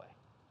 by the way.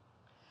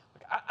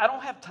 Look, I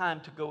don't have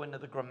time to go into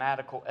the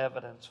grammatical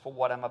evidence for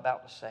what I'm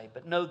about to say,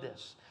 but know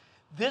this.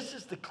 This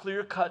is the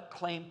clear-cut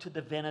claim to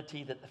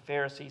divinity that the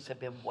Pharisees have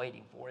been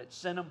waiting for. It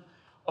sent them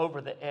over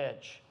the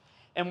edge.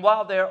 And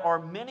while there are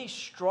many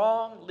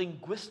strong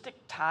linguistic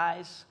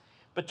ties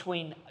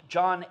between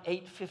John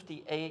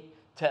 8:58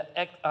 to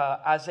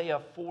Isaiah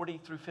 40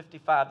 through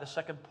 55, the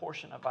second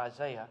portion of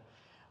Isaiah,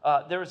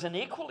 there is an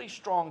equally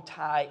strong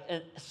tie,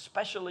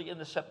 especially in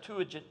the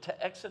Septuagint,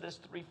 to Exodus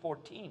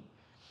 3:14,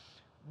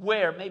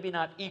 where, maybe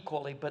not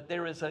equally, but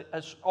there is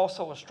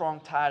also a strong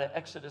tie to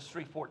Exodus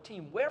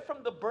 3:14, where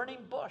from the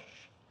burning bush,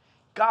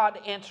 God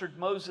answered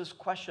Moses'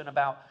 question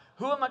about,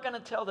 who am I going to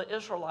tell the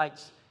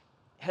Israelites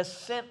has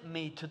sent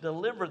me to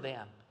deliver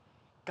them?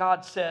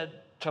 God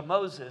said to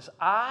Moses,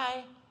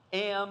 I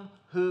am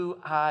who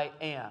I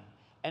am.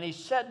 And he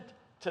said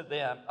to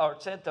them, or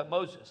said to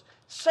Moses,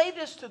 say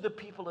this to the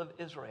people of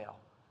Israel,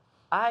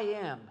 I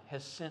am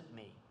has sent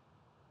me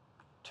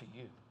to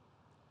you.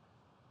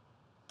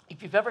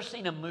 If you've ever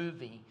seen a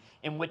movie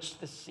in which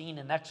the scene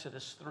in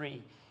Exodus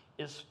 3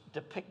 is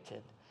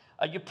depicted,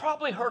 you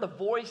probably heard a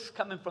voice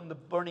coming from the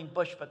burning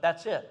bush, but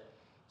that's it.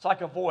 It's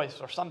like a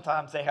voice, or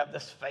sometimes they have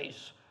this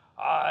face,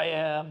 I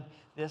am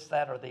this,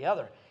 that, or the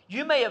other.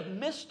 You may have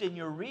missed in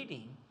your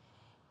reading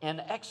in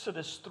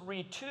Exodus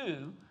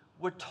 3:2,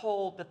 we're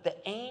told that the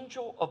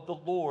angel of the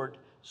Lord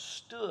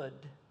stood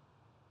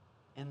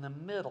in the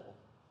middle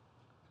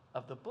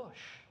of the bush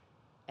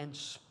and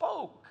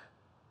spoke.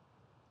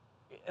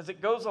 As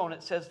it goes on,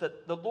 it says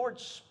that the Lord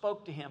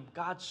spoke to him.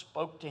 God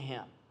spoke to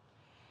him.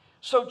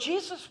 So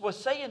Jesus was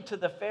saying to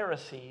the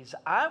Pharisees,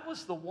 I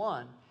was the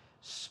one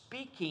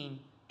speaking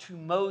to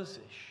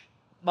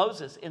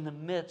Moses in the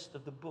midst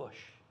of the bush.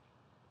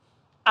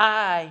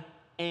 I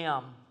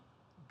am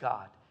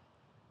God.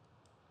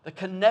 The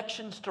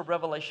connections to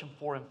Revelation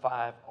 4 and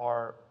 5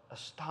 are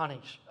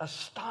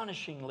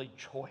astonishingly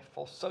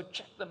joyful. So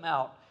check them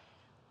out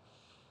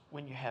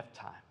when you have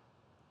time.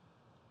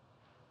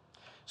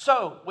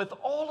 So, with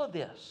all of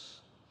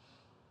this,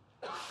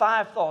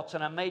 5 thoughts,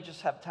 and I may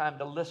just have time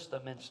to list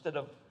them instead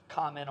of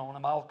comment on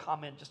them. I'll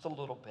comment just a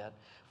little bit.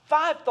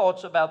 5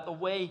 thoughts about the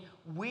way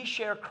we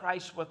share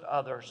Christ with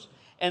others.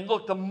 And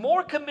look, the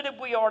more committed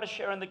we are to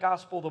sharing the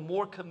gospel, the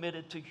more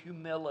committed to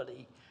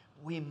humility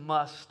we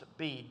must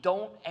be.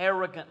 Don't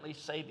arrogantly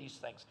say these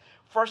things.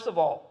 First of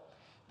all,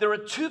 there are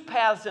 2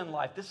 paths in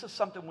life. This is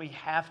something we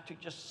have to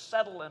just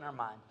settle in our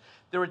mind.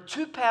 There are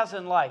 2 paths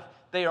in life.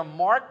 They are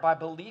marked by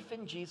belief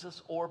in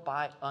Jesus or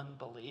by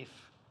unbelief.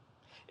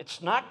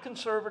 It's not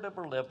conservative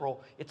or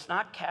liberal. It's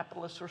not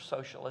capitalist or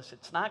socialist.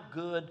 It's not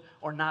good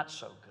or not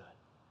so good.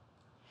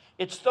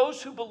 It's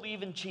those who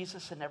believe in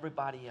Jesus and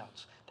everybody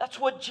else. That's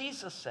what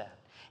Jesus said.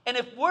 And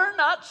if we're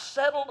not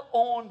settled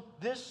on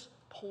this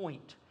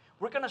point,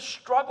 we're going to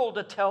struggle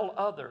to tell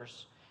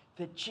others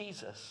that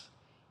Jesus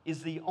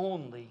is the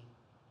only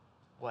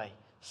way.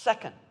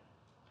 Second,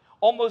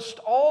 almost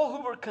all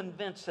who are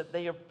convinced that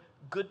they are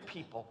good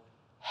people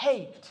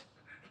hate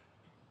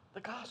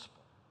the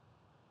gospel.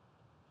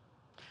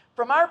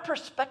 From our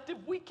perspective,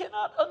 we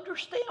cannot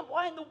understand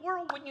why in the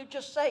world when you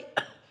just say,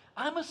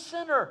 I'm a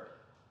sinner.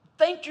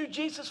 Thank you,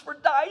 Jesus, for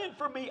dying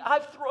for me. I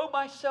throw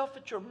myself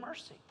at your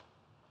mercy.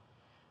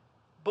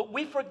 But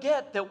we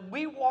forget that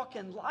we walk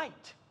in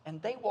light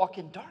and they walk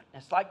in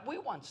darkness like we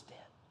once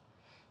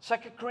did.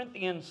 2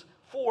 Corinthians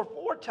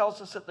 4:4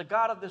 tells us that the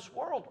God of this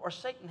world, or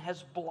Satan,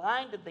 has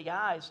blinded the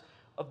eyes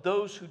of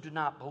those who do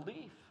not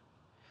believe.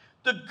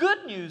 The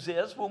good news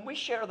is when we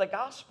share the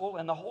gospel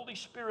and the Holy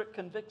Spirit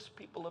convicts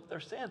people of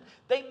their sin,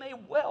 they may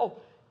well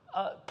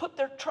put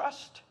their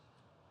trust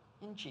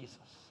in Jesus.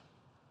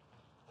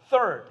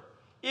 Third,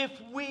 if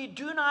we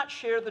do not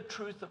share the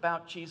truth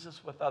about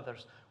Jesus with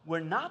others,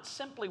 we're not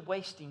simply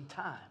wasting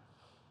time.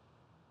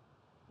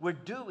 We're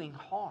doing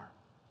harm.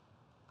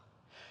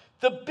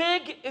 The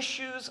big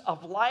issues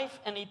of life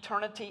and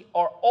eternity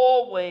are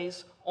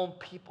always on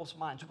people's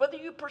minds, whether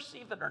you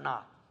perceive it or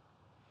not.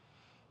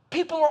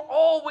 People are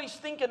always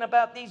thinking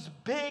about these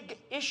big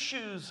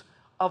issues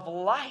of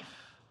life.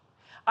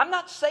 I'm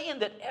not saying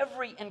that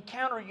every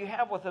encounter you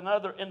have with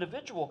another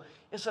individual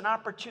is an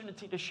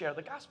opportunity to share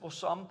the gospel.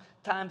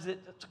 Sometimes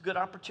it's a good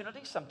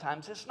opportunity,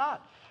 sometimes it's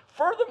not.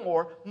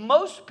 Furthermore,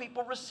 most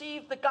people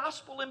receive the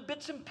gospel in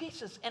bits and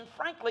pieces, and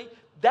frankly,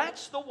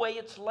 that's the way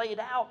it's laid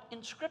out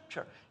in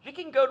Scripture. You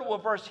can go to a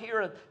verse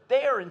here and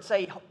there and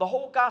say the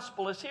whole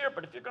gospel is here,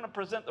 but if you're going to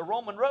present the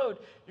Roman road,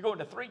 you're going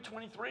to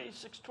 3:23,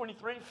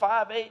 6:23,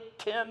 5, 8,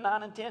 10,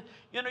 9, and 10.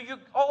 You're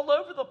all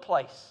over the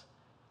place.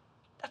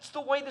 That's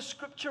the way the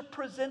Scripture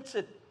presents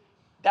it.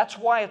 That's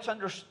why it's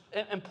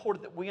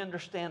important that we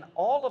understand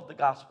all of the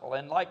gospel.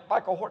 And like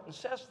Michael Horton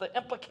says, the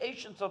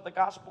implications of the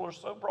gospel are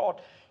so broad.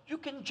 You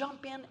can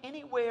jump in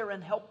anywhere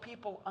and help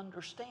people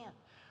understand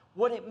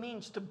what it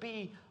means to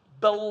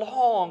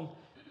belong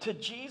to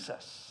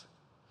Jesus.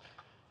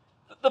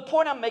 The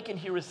point I'm making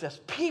here is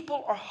this.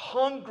 People are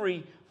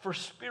hungry for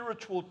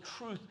spiritual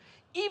truth,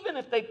 even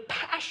if they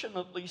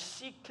passionately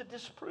seek to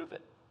disprove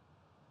it.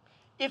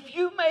 If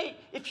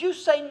you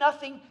say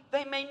nothing,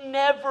 they may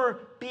never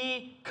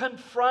be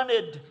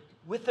confronted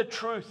with the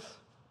truth.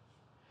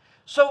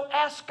 So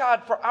ask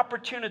God for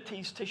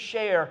opportunities to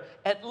share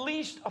at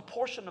least a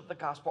portion of the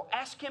gospel.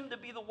 Ask Him to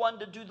be the one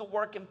to do the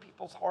work in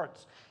people's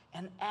hearts.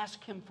 And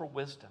ask Him for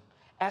wisdom.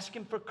 Ask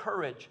Him for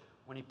courage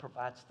when He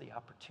provides the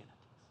opportunities.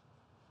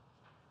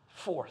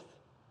 Fourth,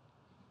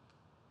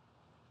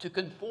 to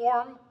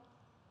conform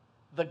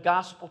the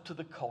gospel to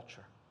the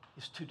culture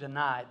is to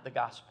deny the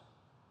gospel.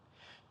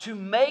 To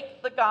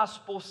make the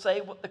gospel say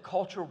what the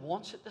culture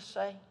wants it to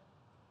say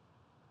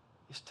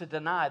is to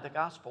deny the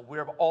gospel.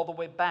 We're all the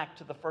way back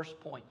to the first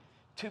point.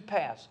 2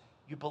 paths.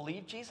 You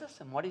believe Jesus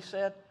and what He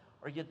said,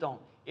 or you don't.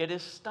 It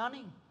is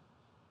stunning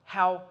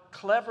how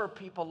clever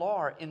people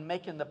are in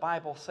making the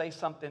Bible say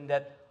something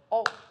that,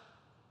 oh,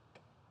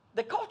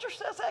 the culture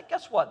says that.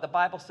 Guess what? The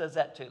Bible says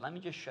that too. Let me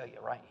just show you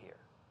right here.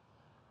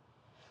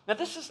 Now,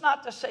 this is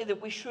not to say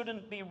that we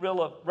shouldn't be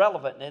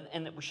relevant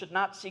and that we should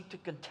not seek to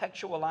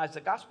contextualize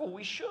the gospel.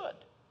 We should.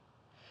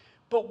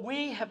 But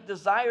we have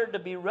desired to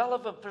be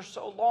relevant for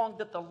so long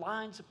that the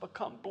lines have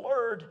become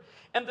blurred.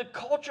 And the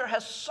culture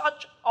has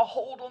such a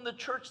hold on the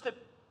church that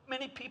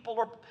many people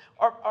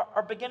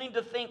are beginning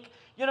to think,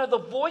 the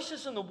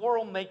voices in the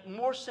world make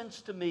more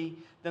sense to me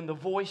than the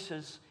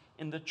voices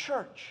in the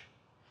church.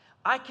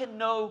 I can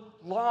no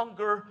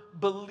longer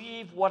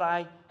believe what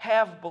I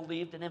have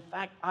believed. And in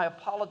fact, I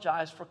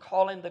apologize for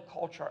calling the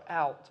culture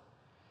out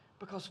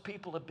because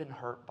people have been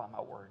hurt by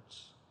my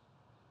words.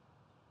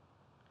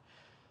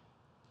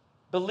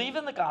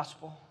 Believing the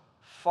gospel,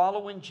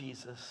 following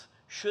Jesus,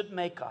 should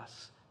make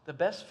us the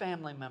best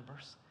family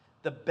members,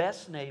 the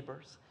best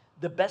neighbors,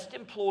 the best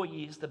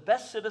employees, the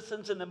best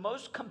citizens, and the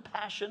most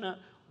compassionate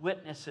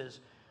witnesses.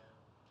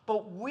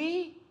 But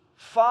we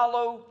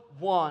follow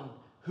one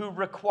who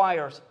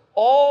requires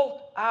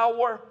all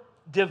our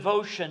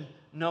devotion,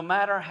 no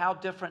matter how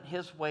different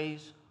His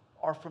ways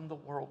are from the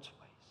world's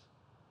ways.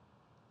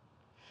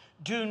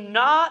 Do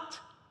not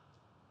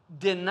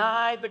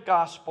deny the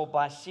gospel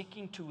by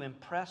seeking to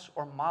impress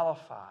or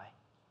mollify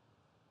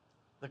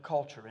the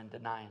culture in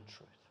denying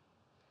truth.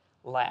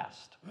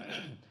 Last,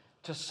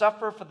 to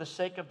suffer for the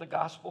sake of the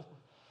gospel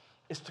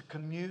is to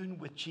commune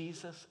with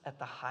Jesus at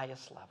the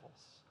highest levels.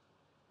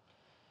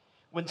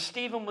 When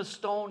Stephen was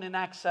stoned in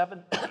Acts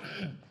 7,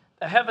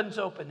 the heavens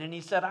opened and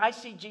he said, I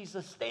see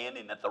Jesus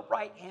standing at the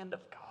right hand of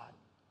God.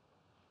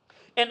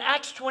 In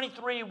Acts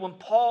 23, when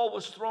Paul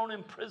was thrown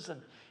in prison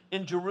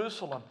in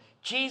Jerusalem,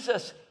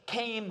 Jesus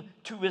came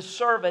to his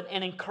servant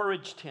and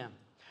encouraged him.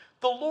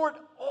 The Lord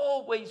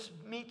always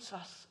meets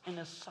us in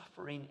his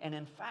suffering. And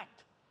in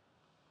fact,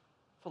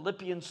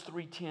 Philippians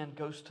 3:10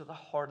 goes to the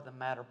heart of the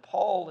matter.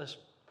 Paul is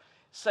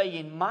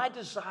saying, my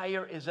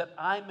desire is that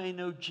I may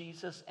know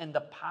Jesus and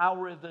the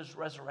power of his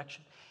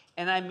resurrection,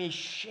 and I may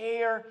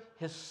share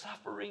his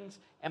sufferings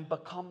and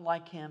become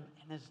like him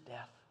in his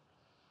death.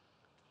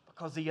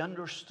 Because he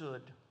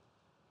understood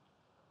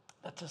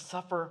that to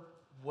suffer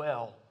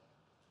well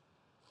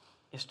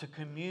is to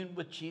commune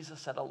with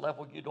Jesus at a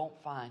level you don't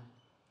find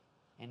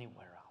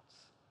anywhere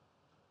else.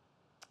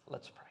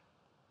 Let's pray.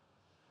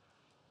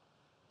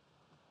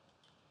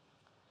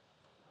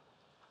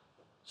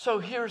 So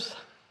here's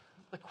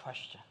the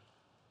question.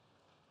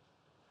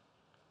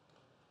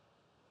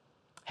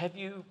 Have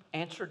you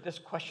answered this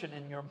question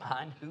in your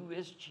mind? Who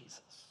is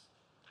Jesus?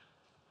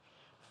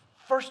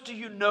 First, do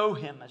you know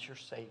him as your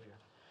Savior?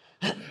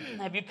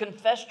 Have you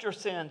confessed your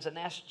sins and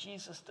asked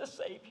Jesus to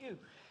save you?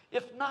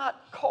 If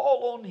not,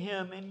 call on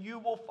him and you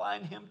will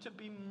find him to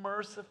be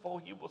merciful.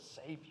 He will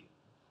save you.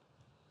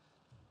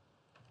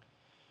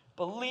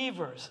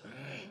 Believers,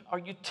 are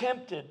you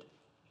tempted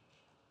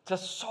to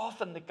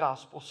soften the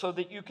gospel so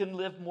that you can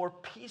live more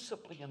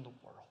peaceably in the world?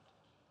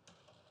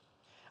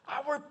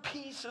 Our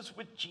peace is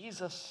with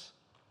Jesus,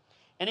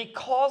 and he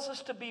calls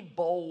us to be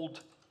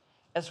bold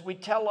as we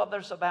tell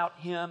others about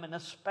him, and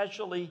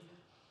especially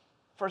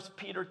 1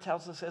 Peter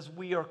tells us as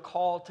we are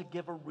called to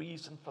give a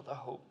reason for the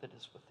hope that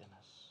is within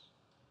us.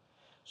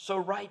 So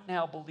right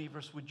now,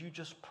 believers, would you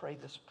just pray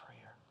this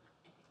prayer?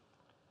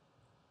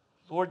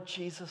 Lord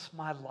Jesus,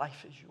 my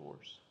life is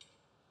yours.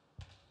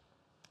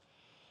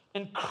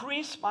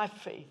 Increase my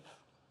faith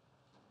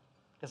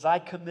as I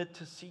commit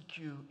to seek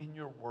you in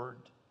your word.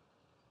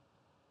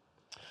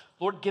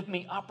 Lord, give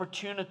me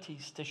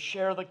opportunities to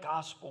share the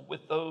gospel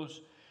with those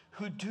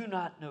who do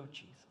not know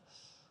Jesus.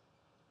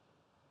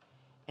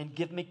 And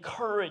give me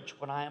courage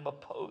when I am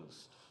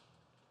opposed,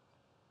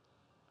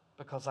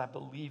 because I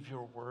believe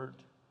your word.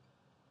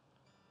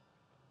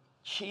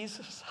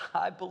 Jesus,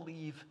 I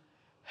believe.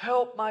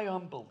 Help my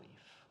unbelief.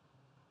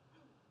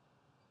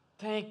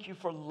 Thank you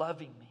for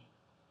loving me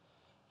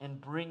and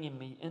bringing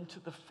me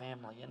into the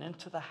family and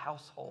into the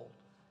household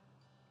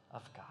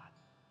of God.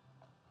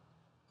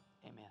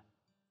 Amen.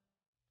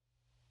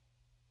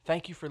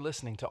 Thank you for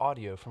listening to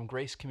audio from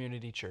Grace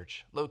Community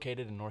Church,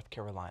 located in North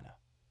Carolina.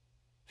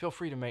 Feel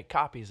free to make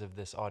copies of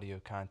this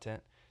audio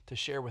content to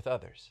share with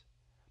others,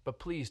 but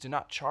please do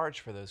not charge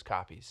for those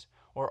copies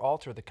or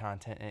alter the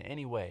content in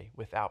any way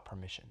without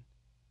permission.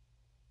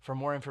 For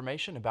more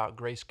information about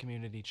Grace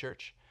Community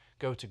Church,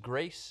 go to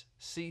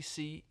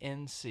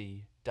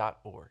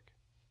graceccnc.org.